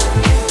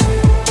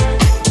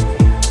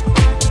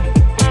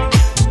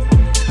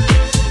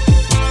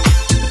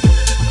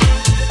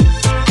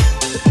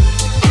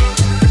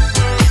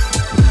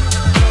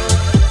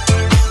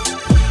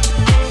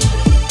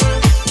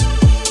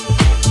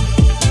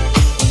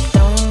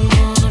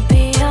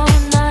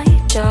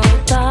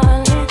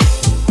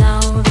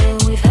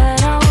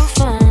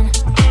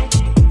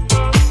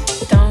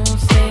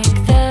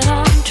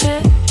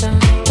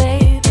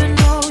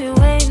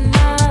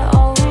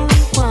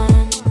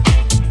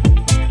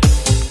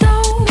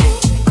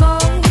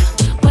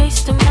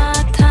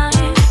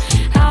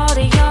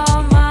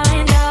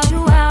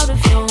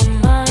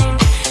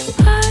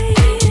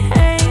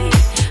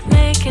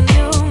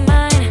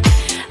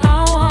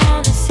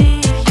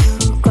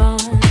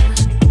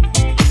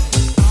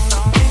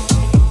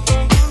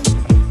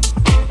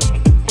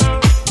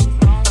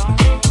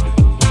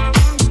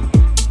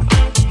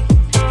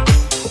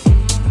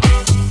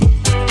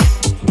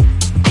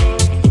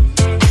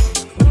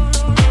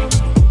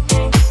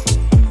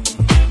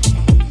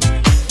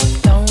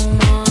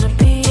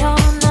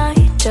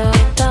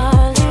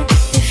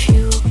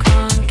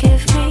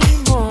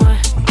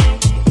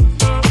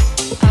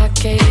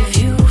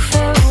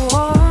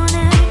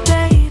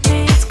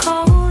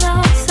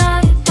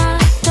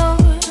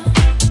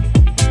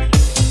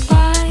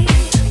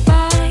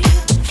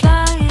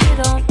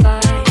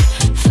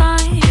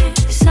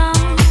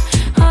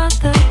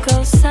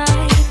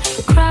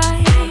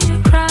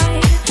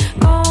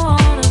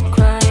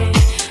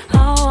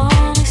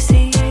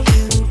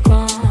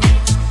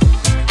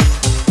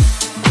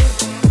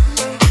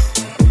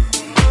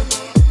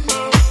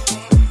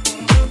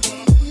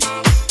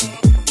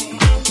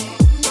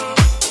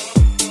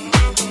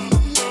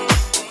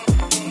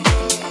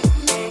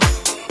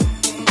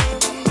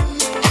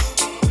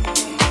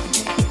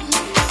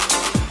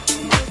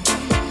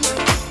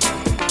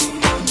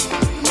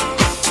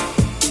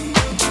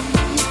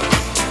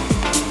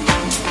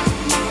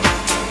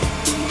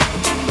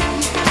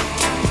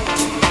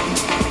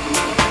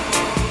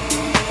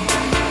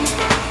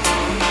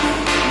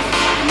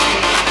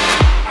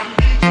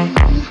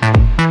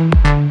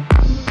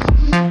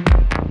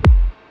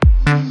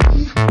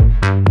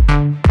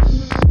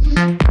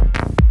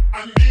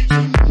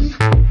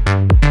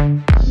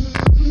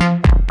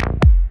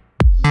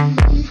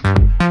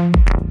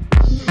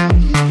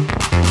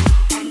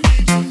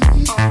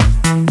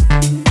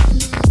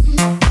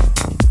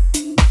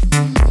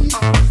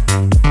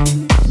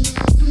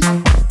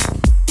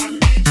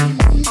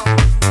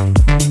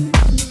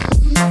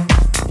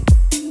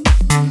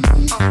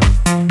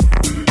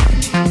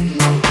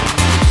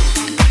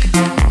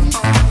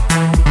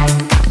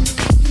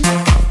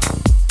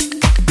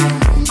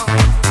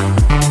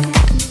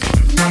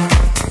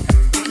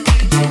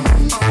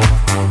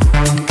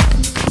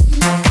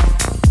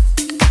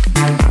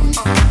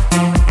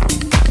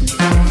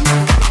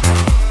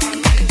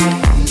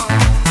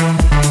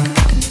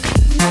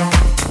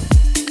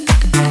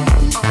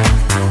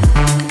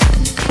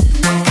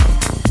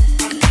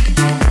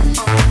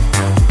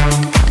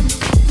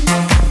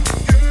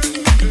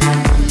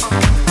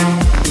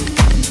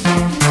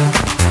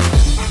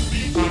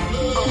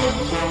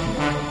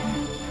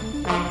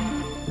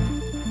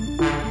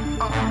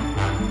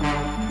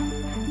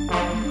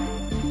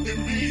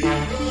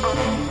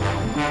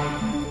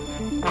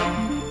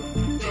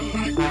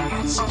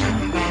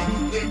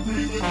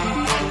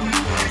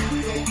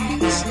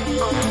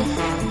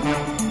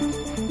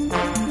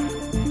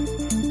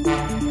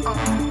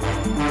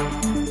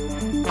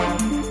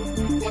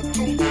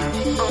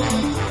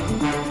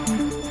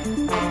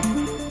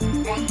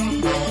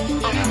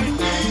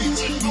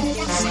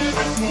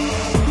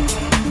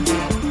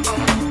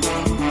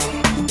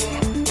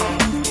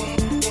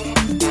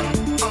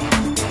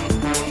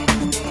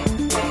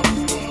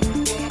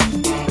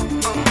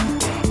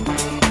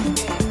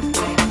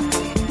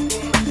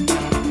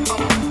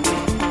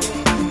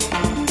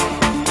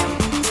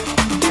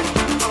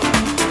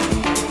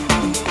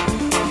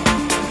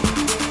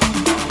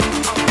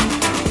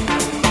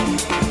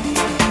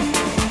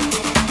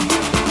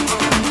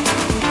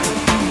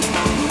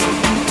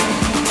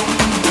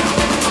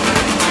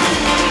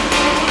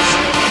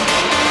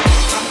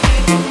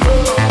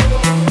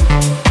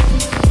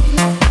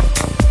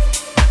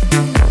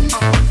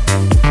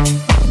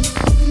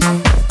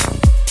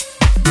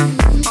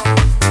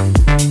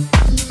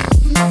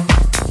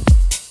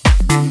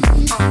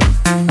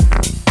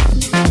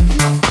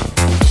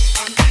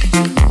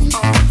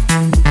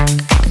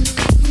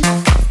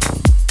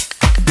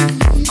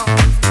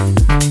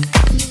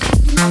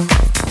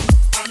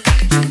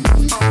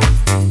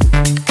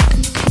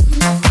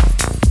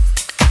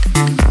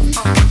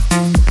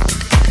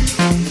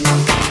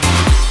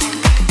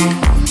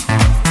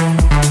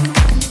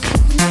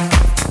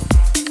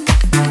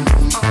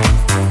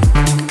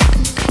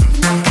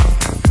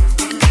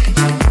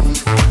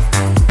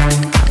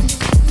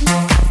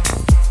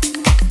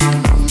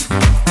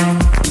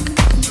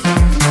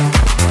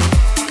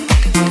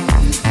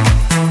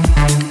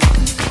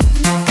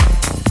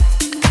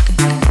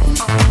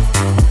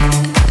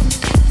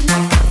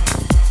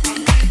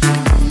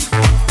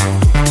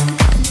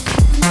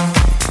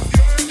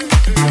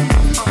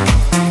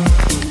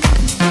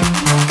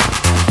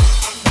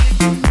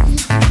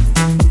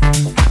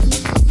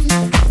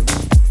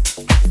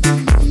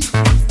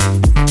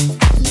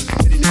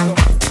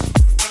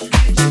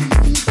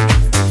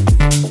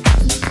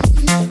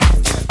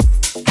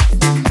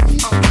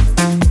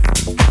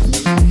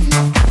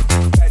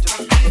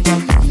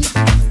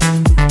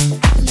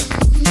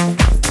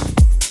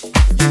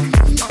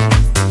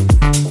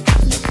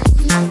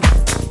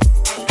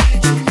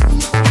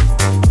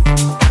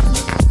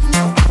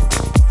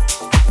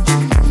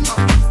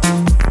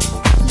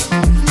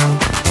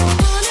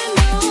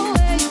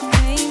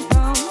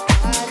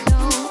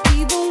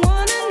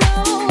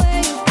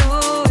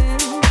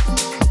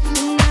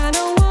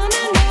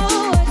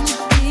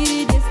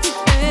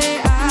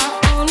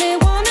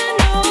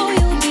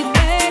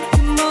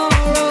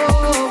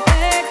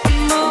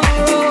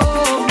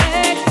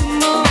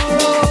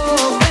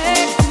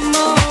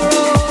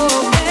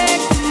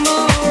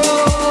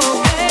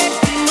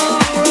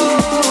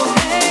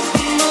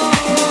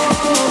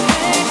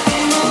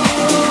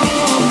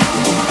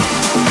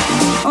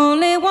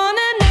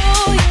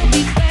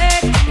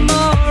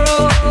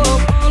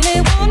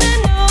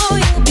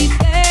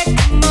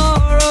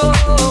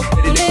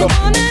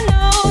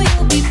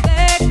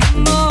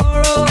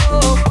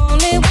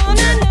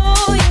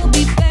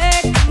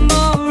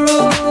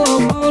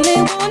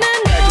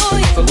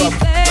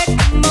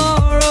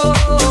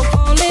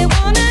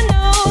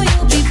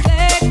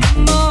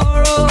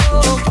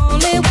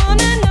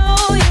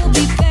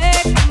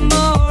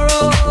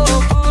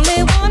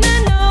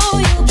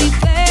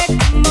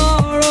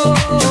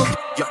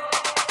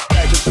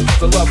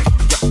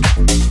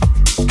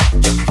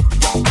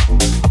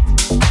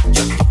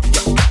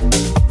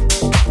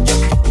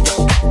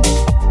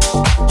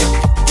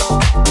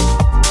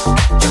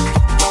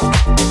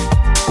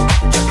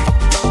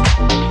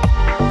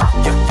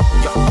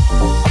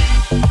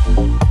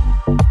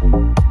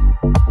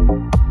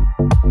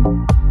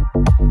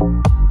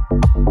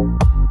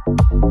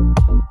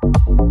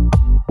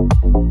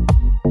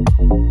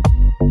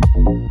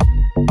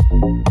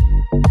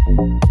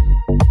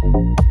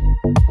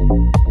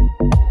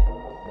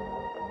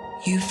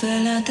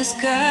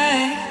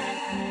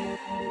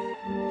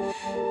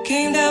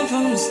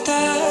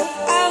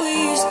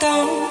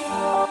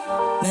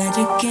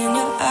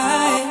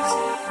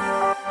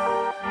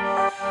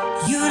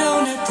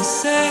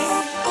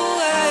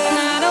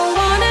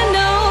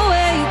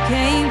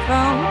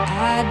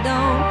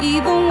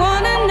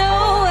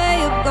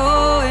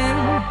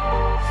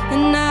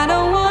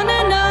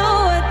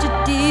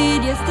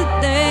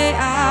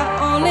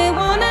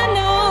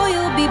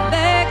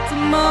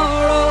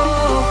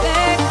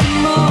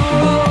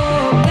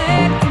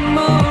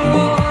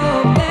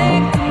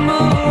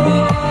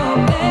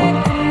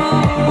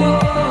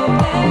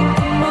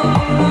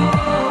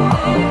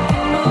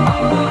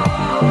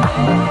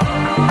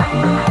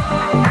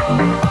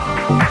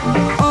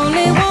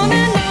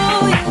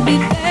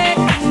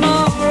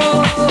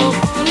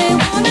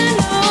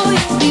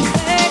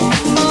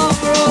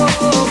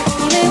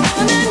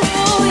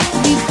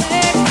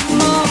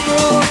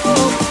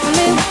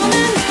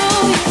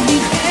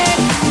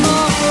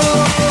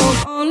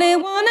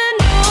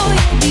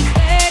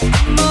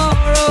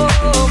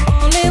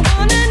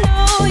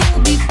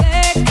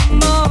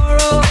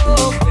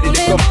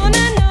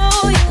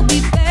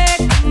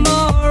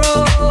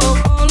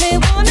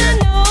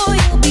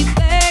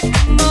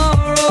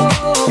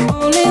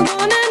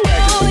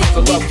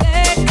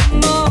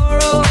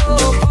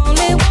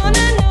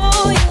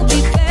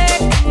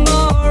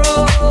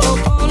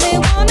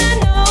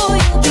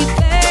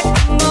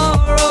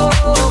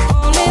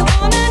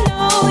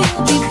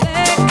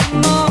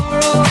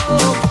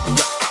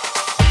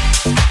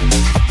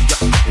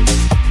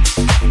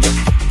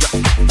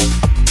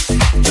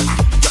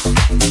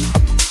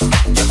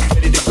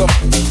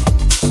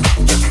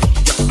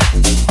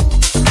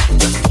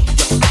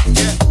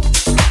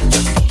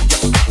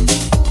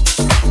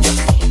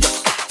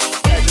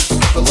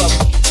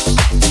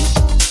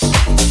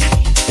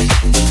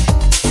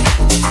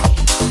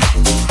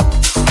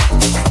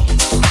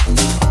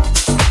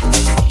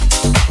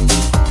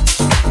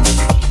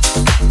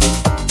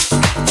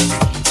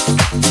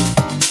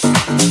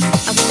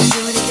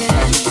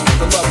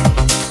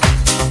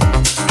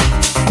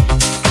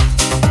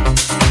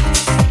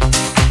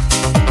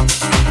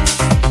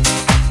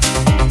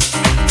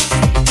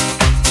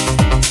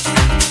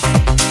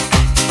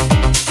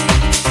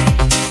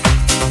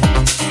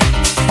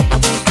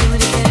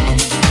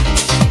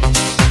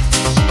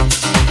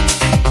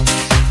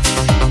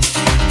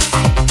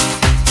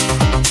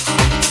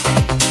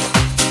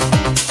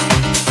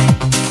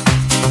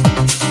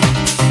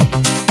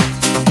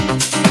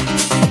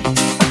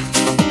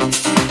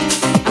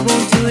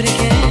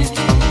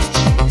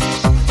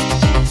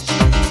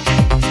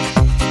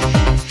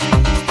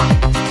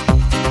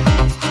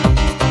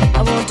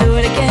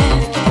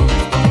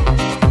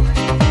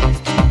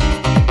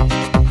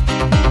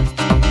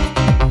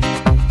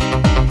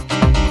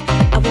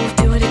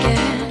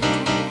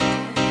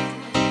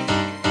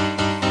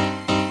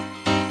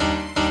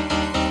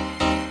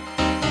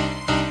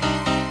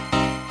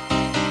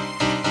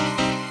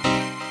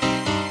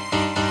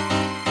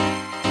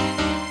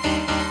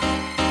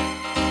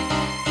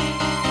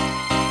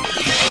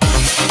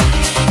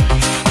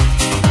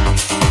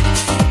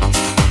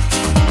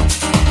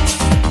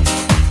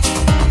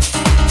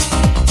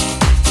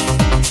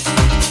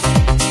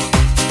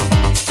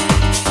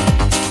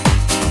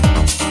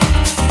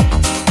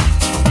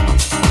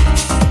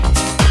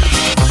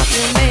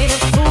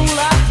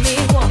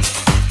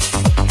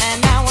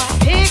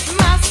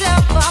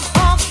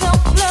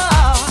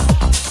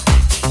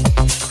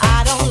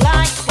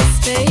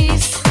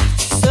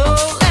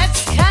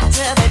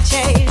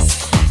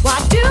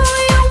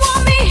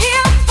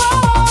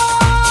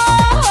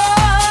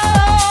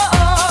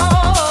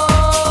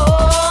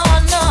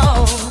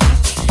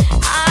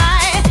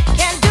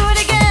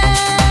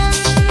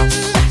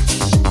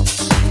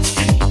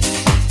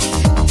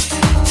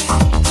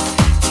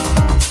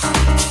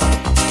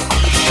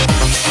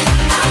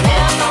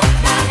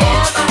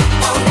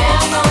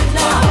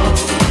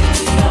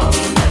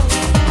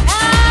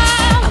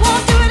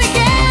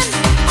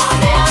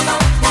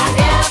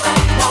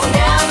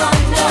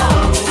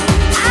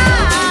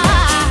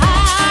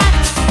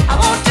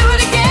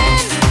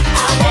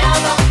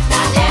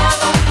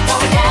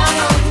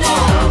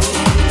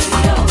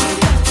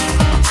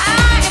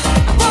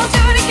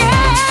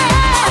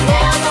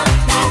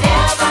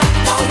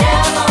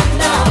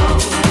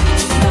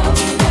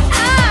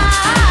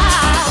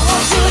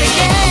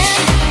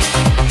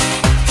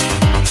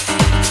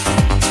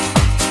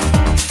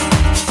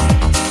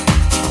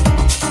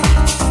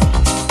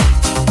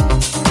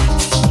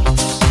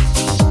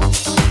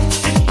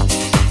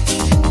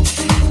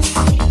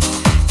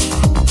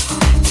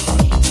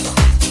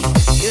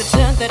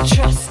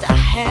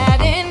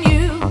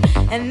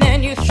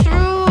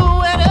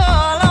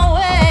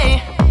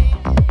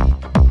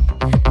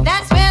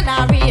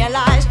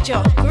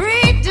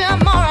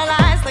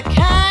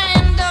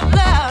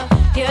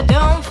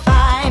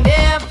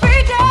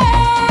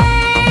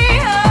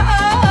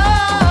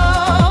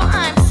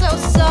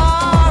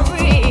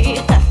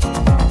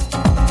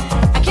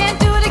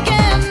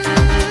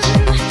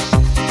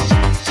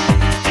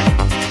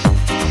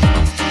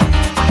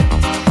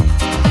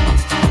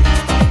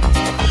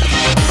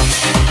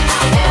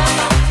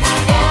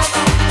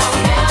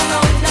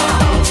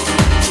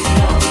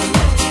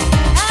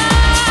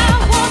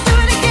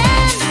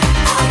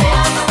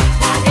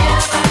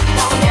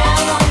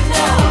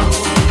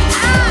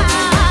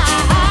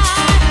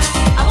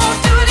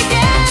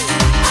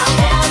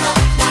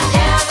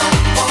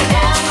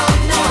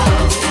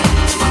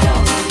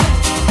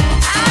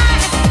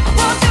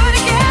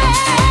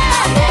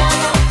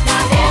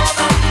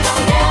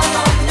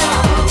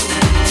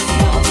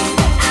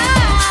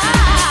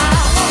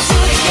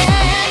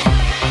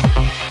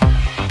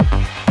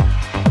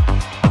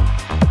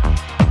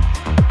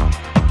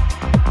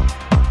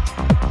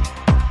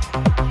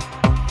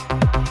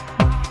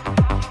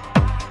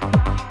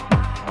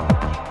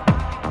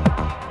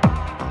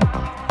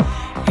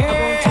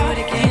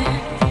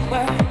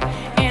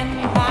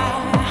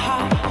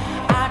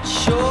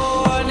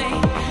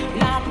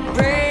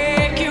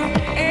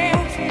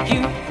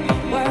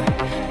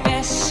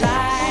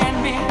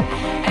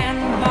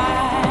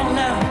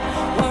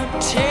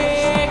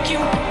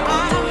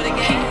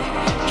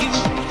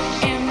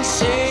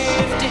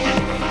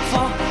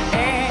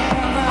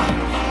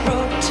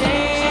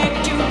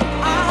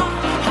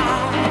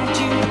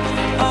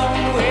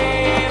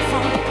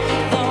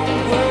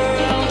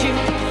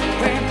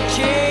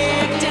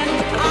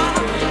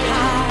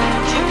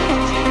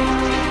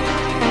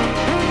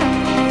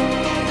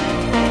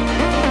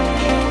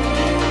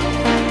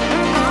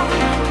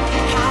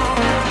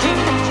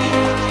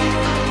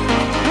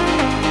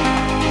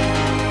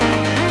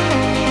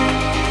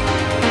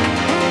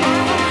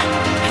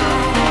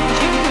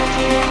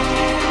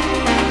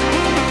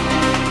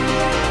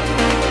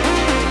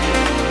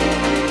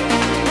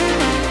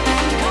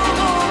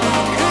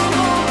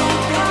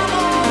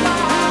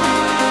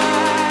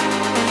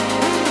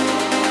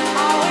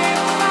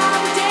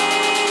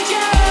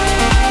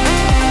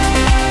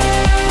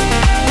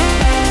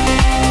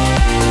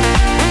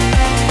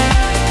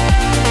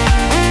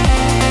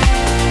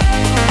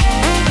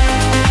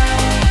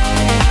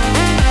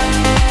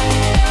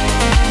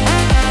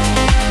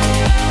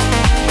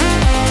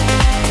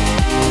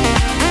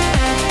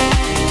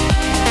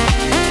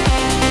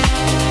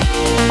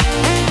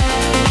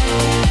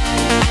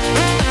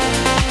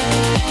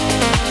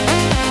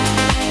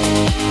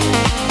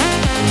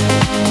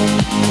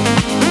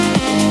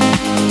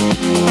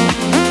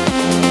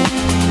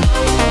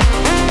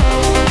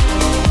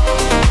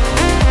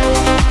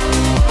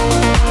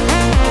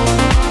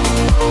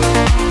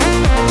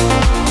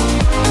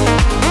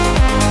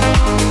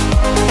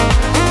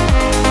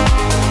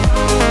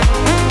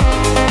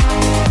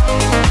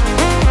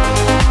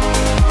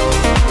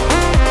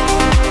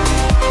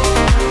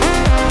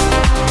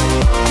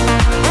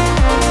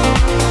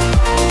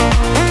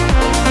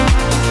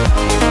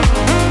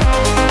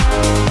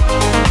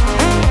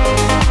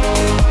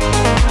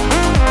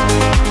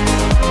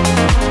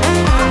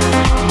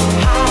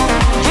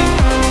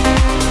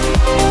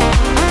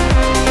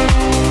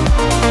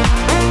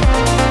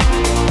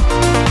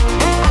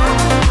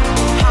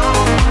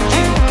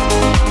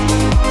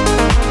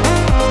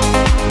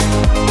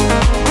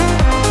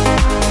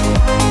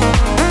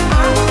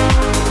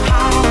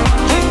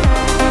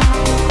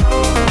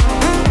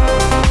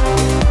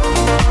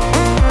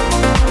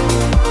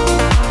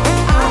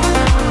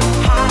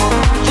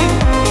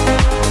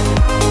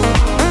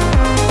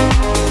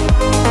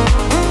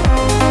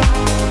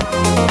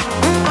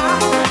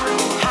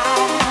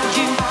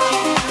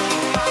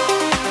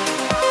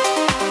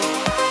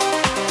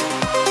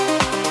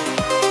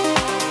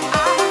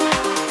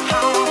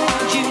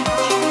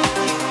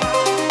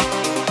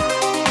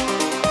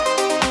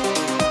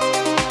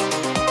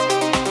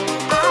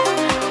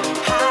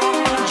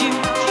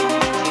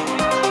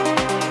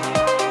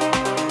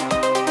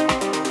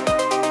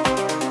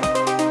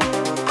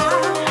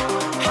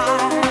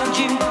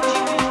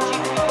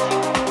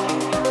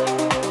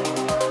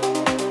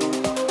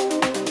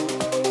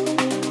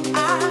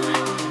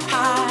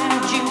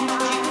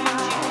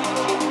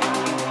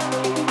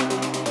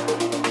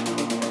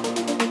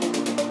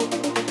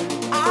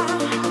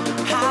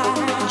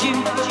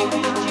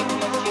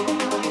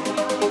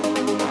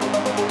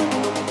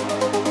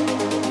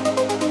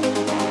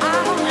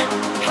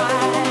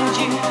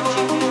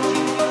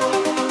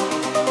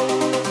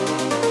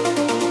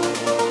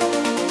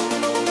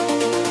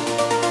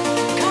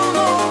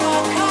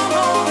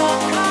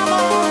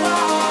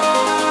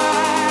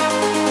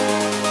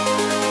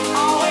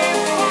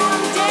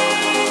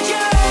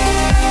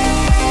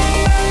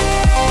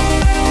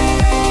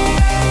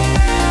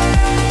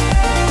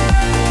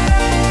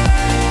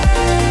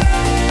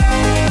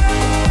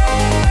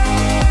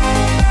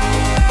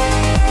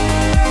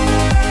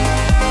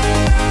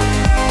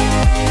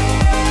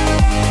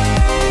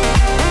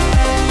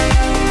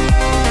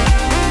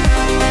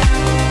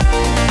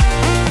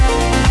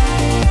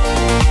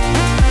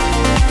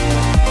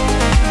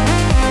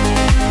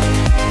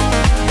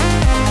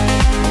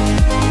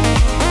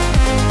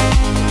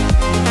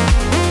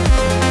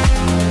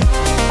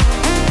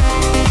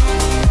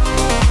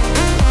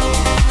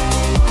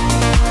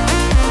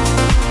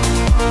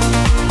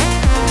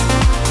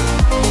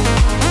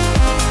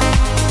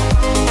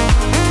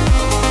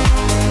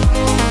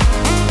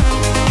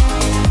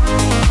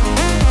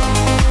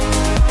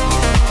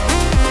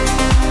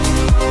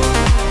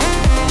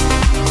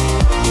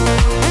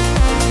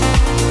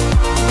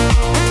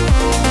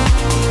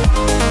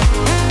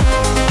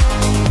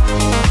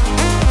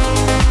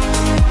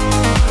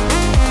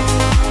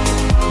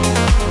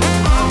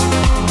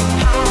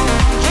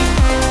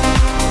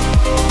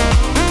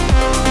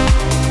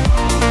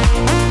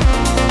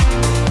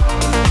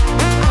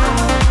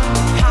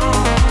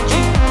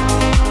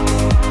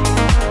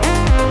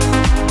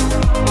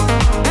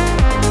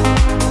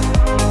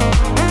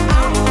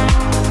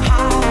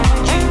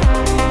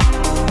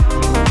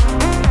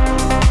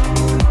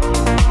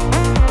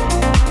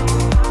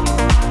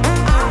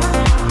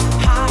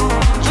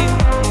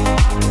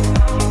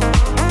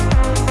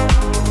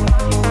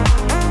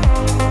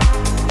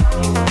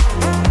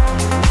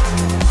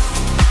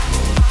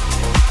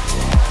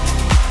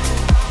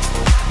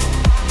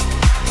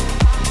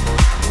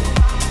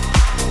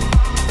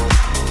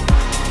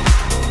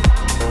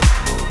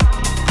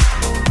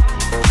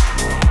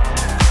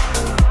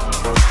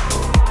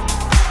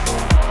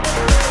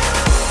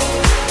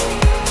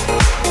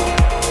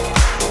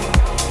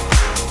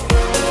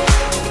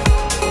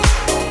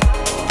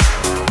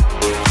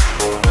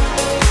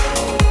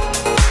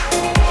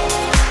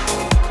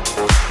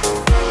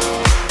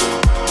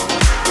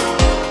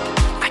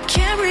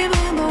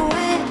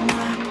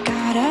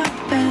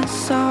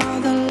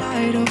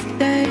 of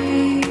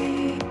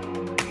day.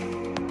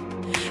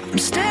 I'm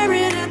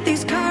staring at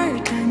these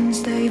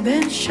curtains, they've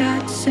been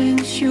shut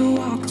since you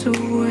walked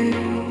away.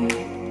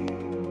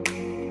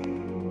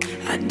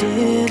 I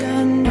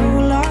didn't know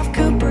love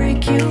could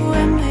break you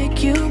and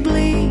make you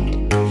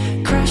bleed,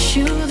 crush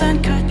you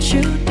then cut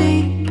you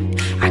deep.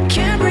 I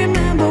can't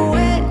remember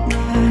when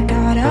I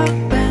got up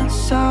and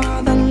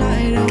saw the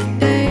light of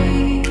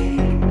day.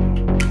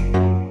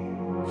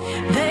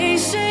 They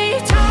say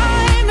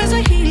time is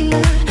a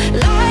healer,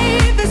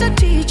 life is a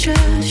teacher,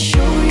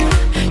 show you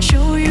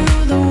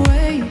the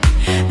way.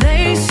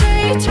 They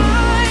say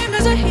time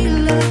is a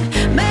healer,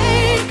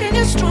 making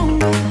you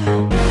stronger.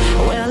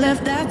 Well, if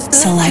that's the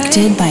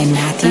Selected case, by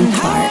Matthew then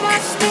how Clark. am I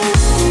still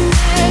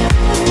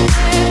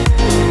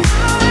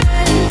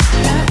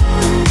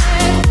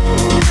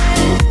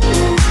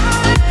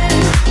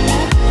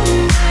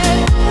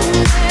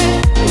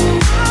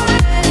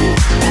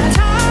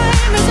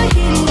time is a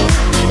healer,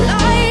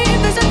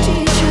 life is a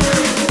teacher.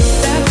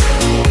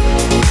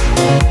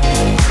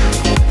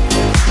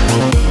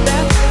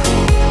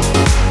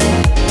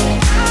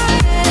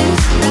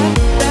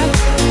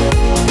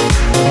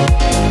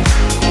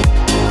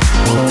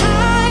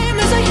 Time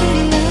is a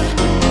healer.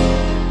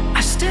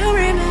 I still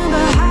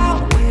remember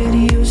how it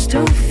used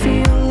to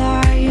feel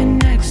lying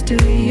next to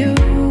you.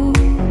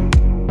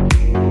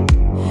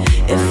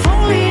 If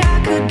only I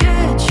could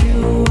get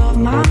you off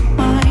my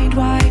mind,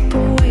 wipe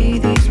away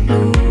these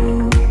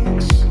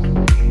blues.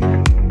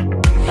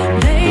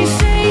 They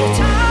say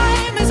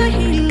time is a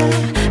healer,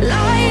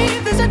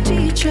 life is a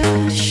teacher,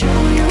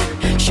 show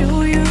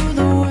you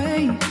the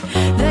way.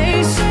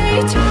 They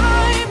say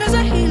time is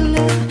a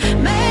healer,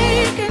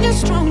 making you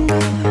stronger.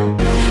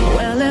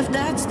 Well, if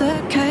that's the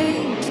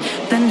case,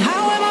 then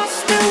how am I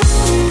still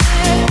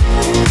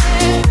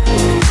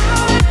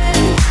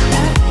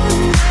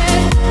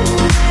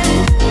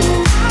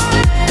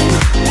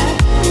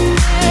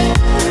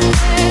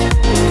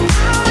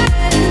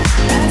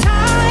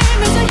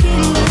time is a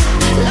healer,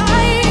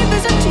 life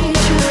is a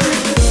teacher.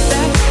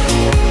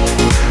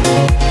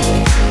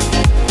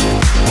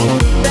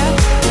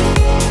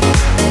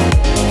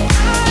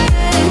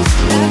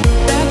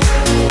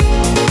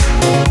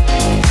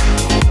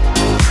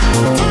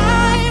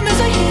 Time is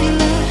a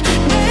healer,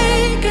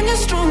 making you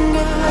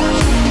stronger.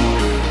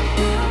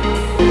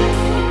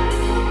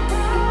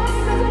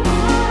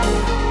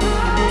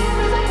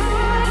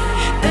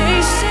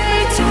 They say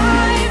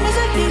time is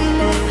a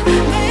healer,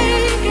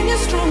 making you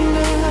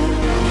stronger.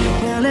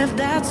 Well, if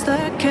that's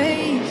the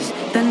case,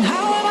 then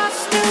how am I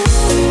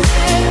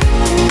still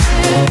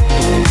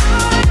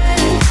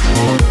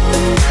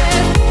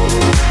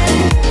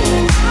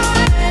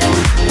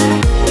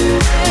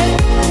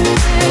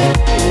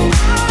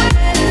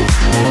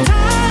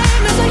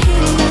time is a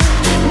healer,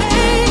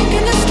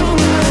 making you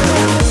stronger.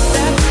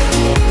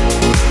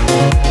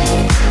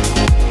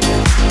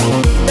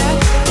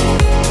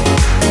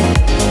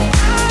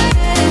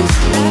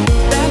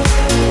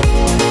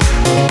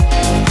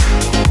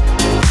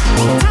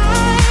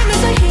 Time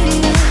is a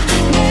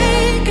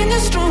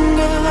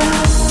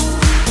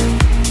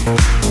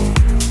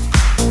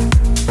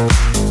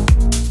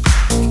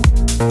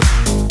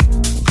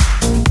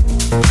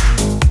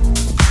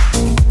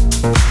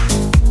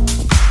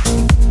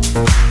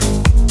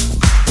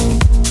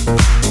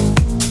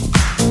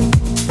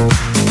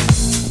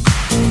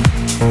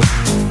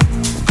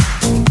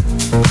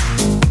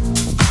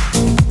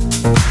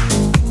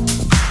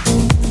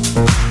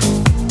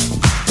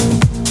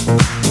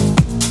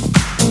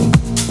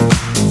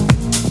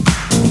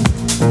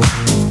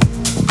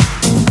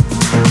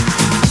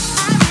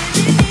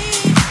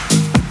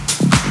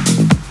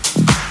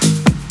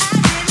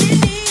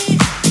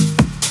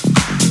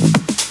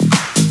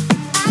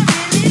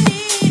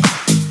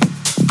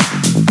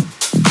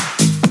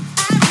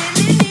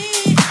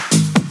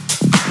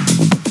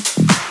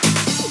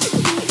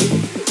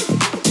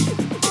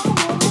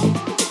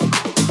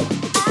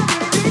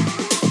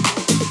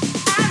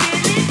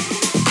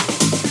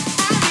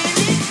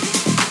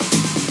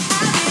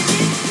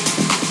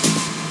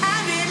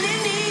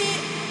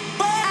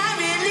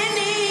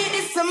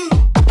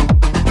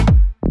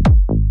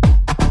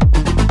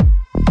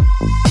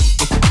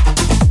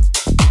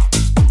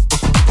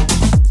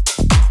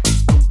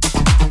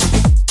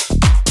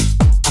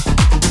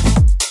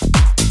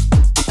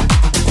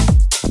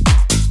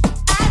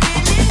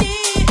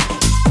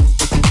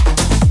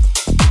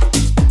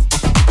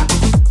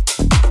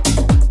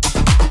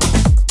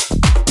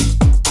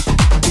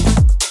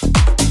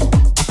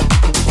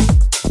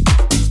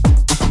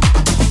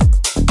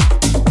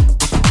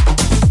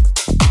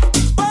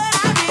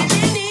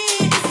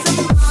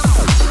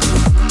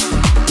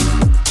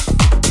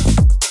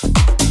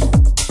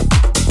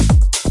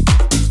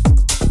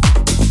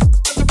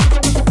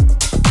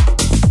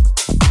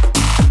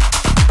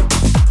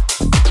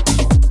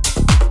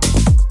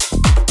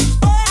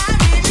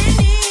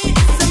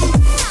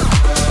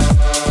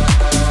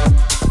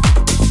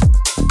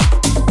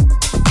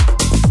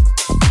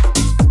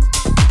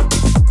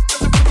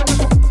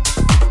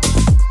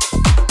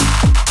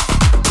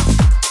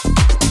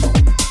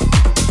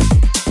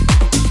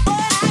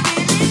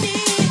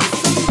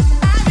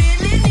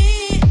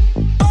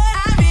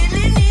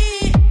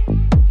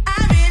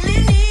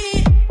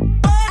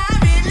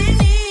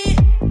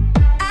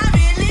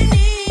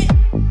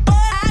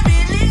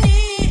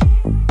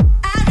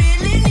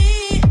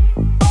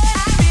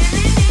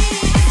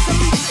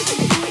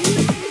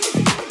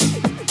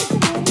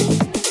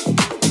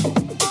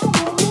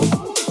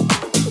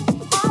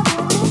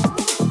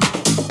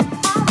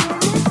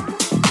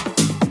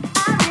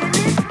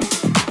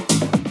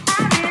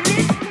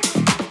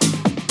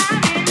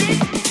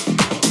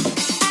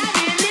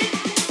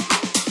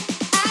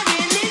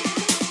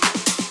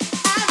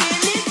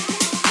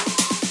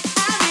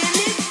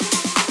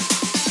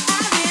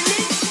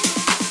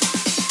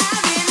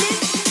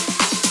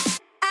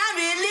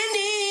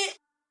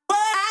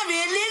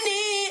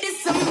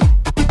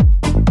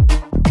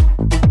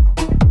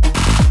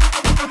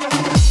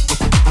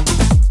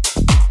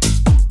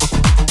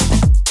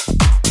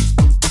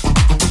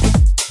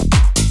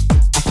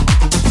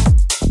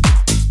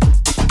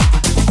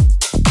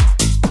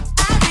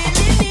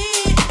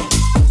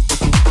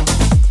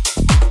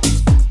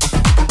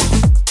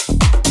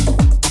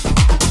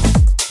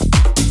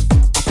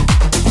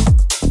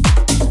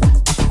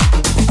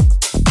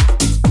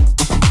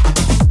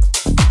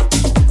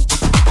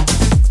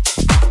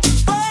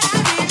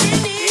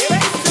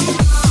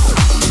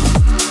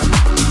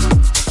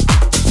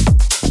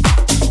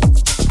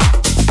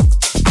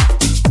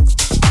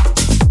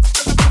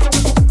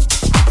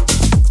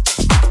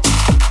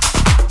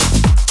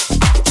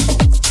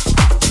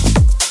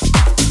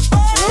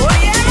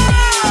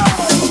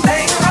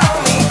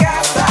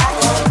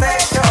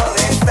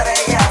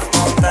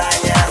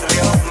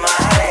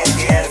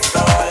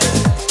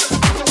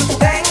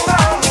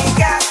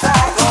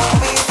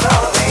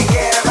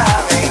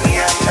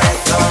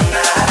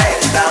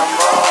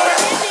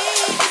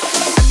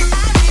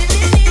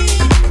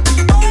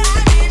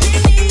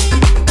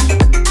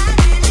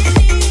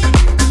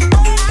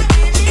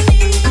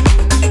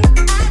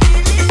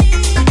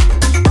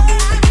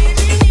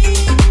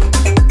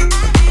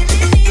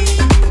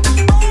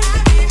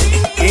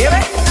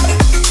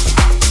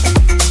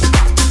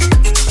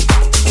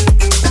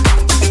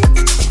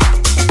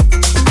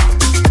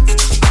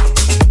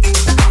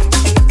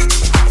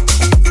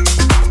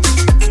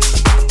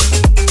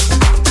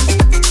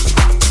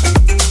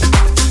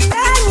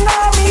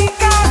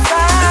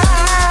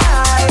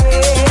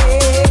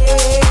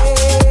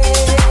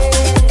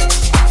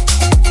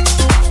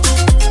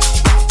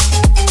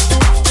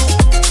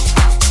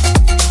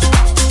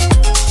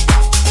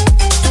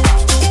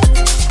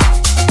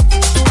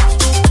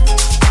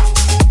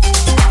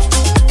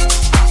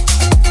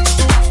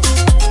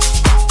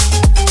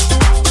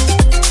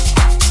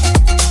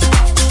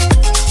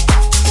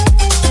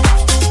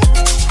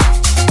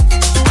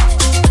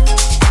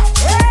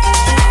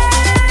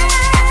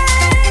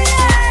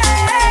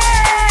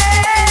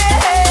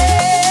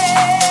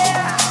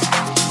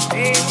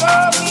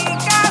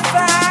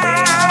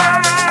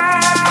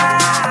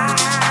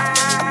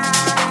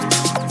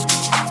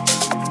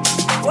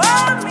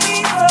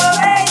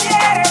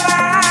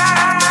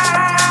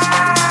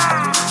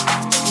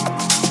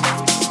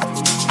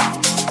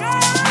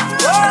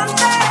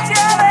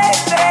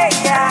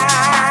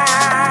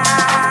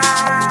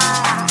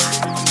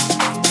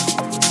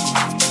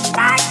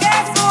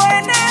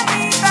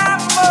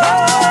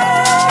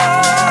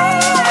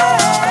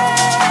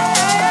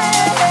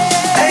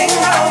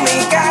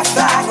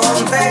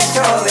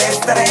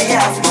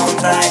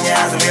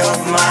montañas, ríos,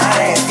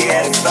 mares y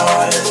el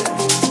sol.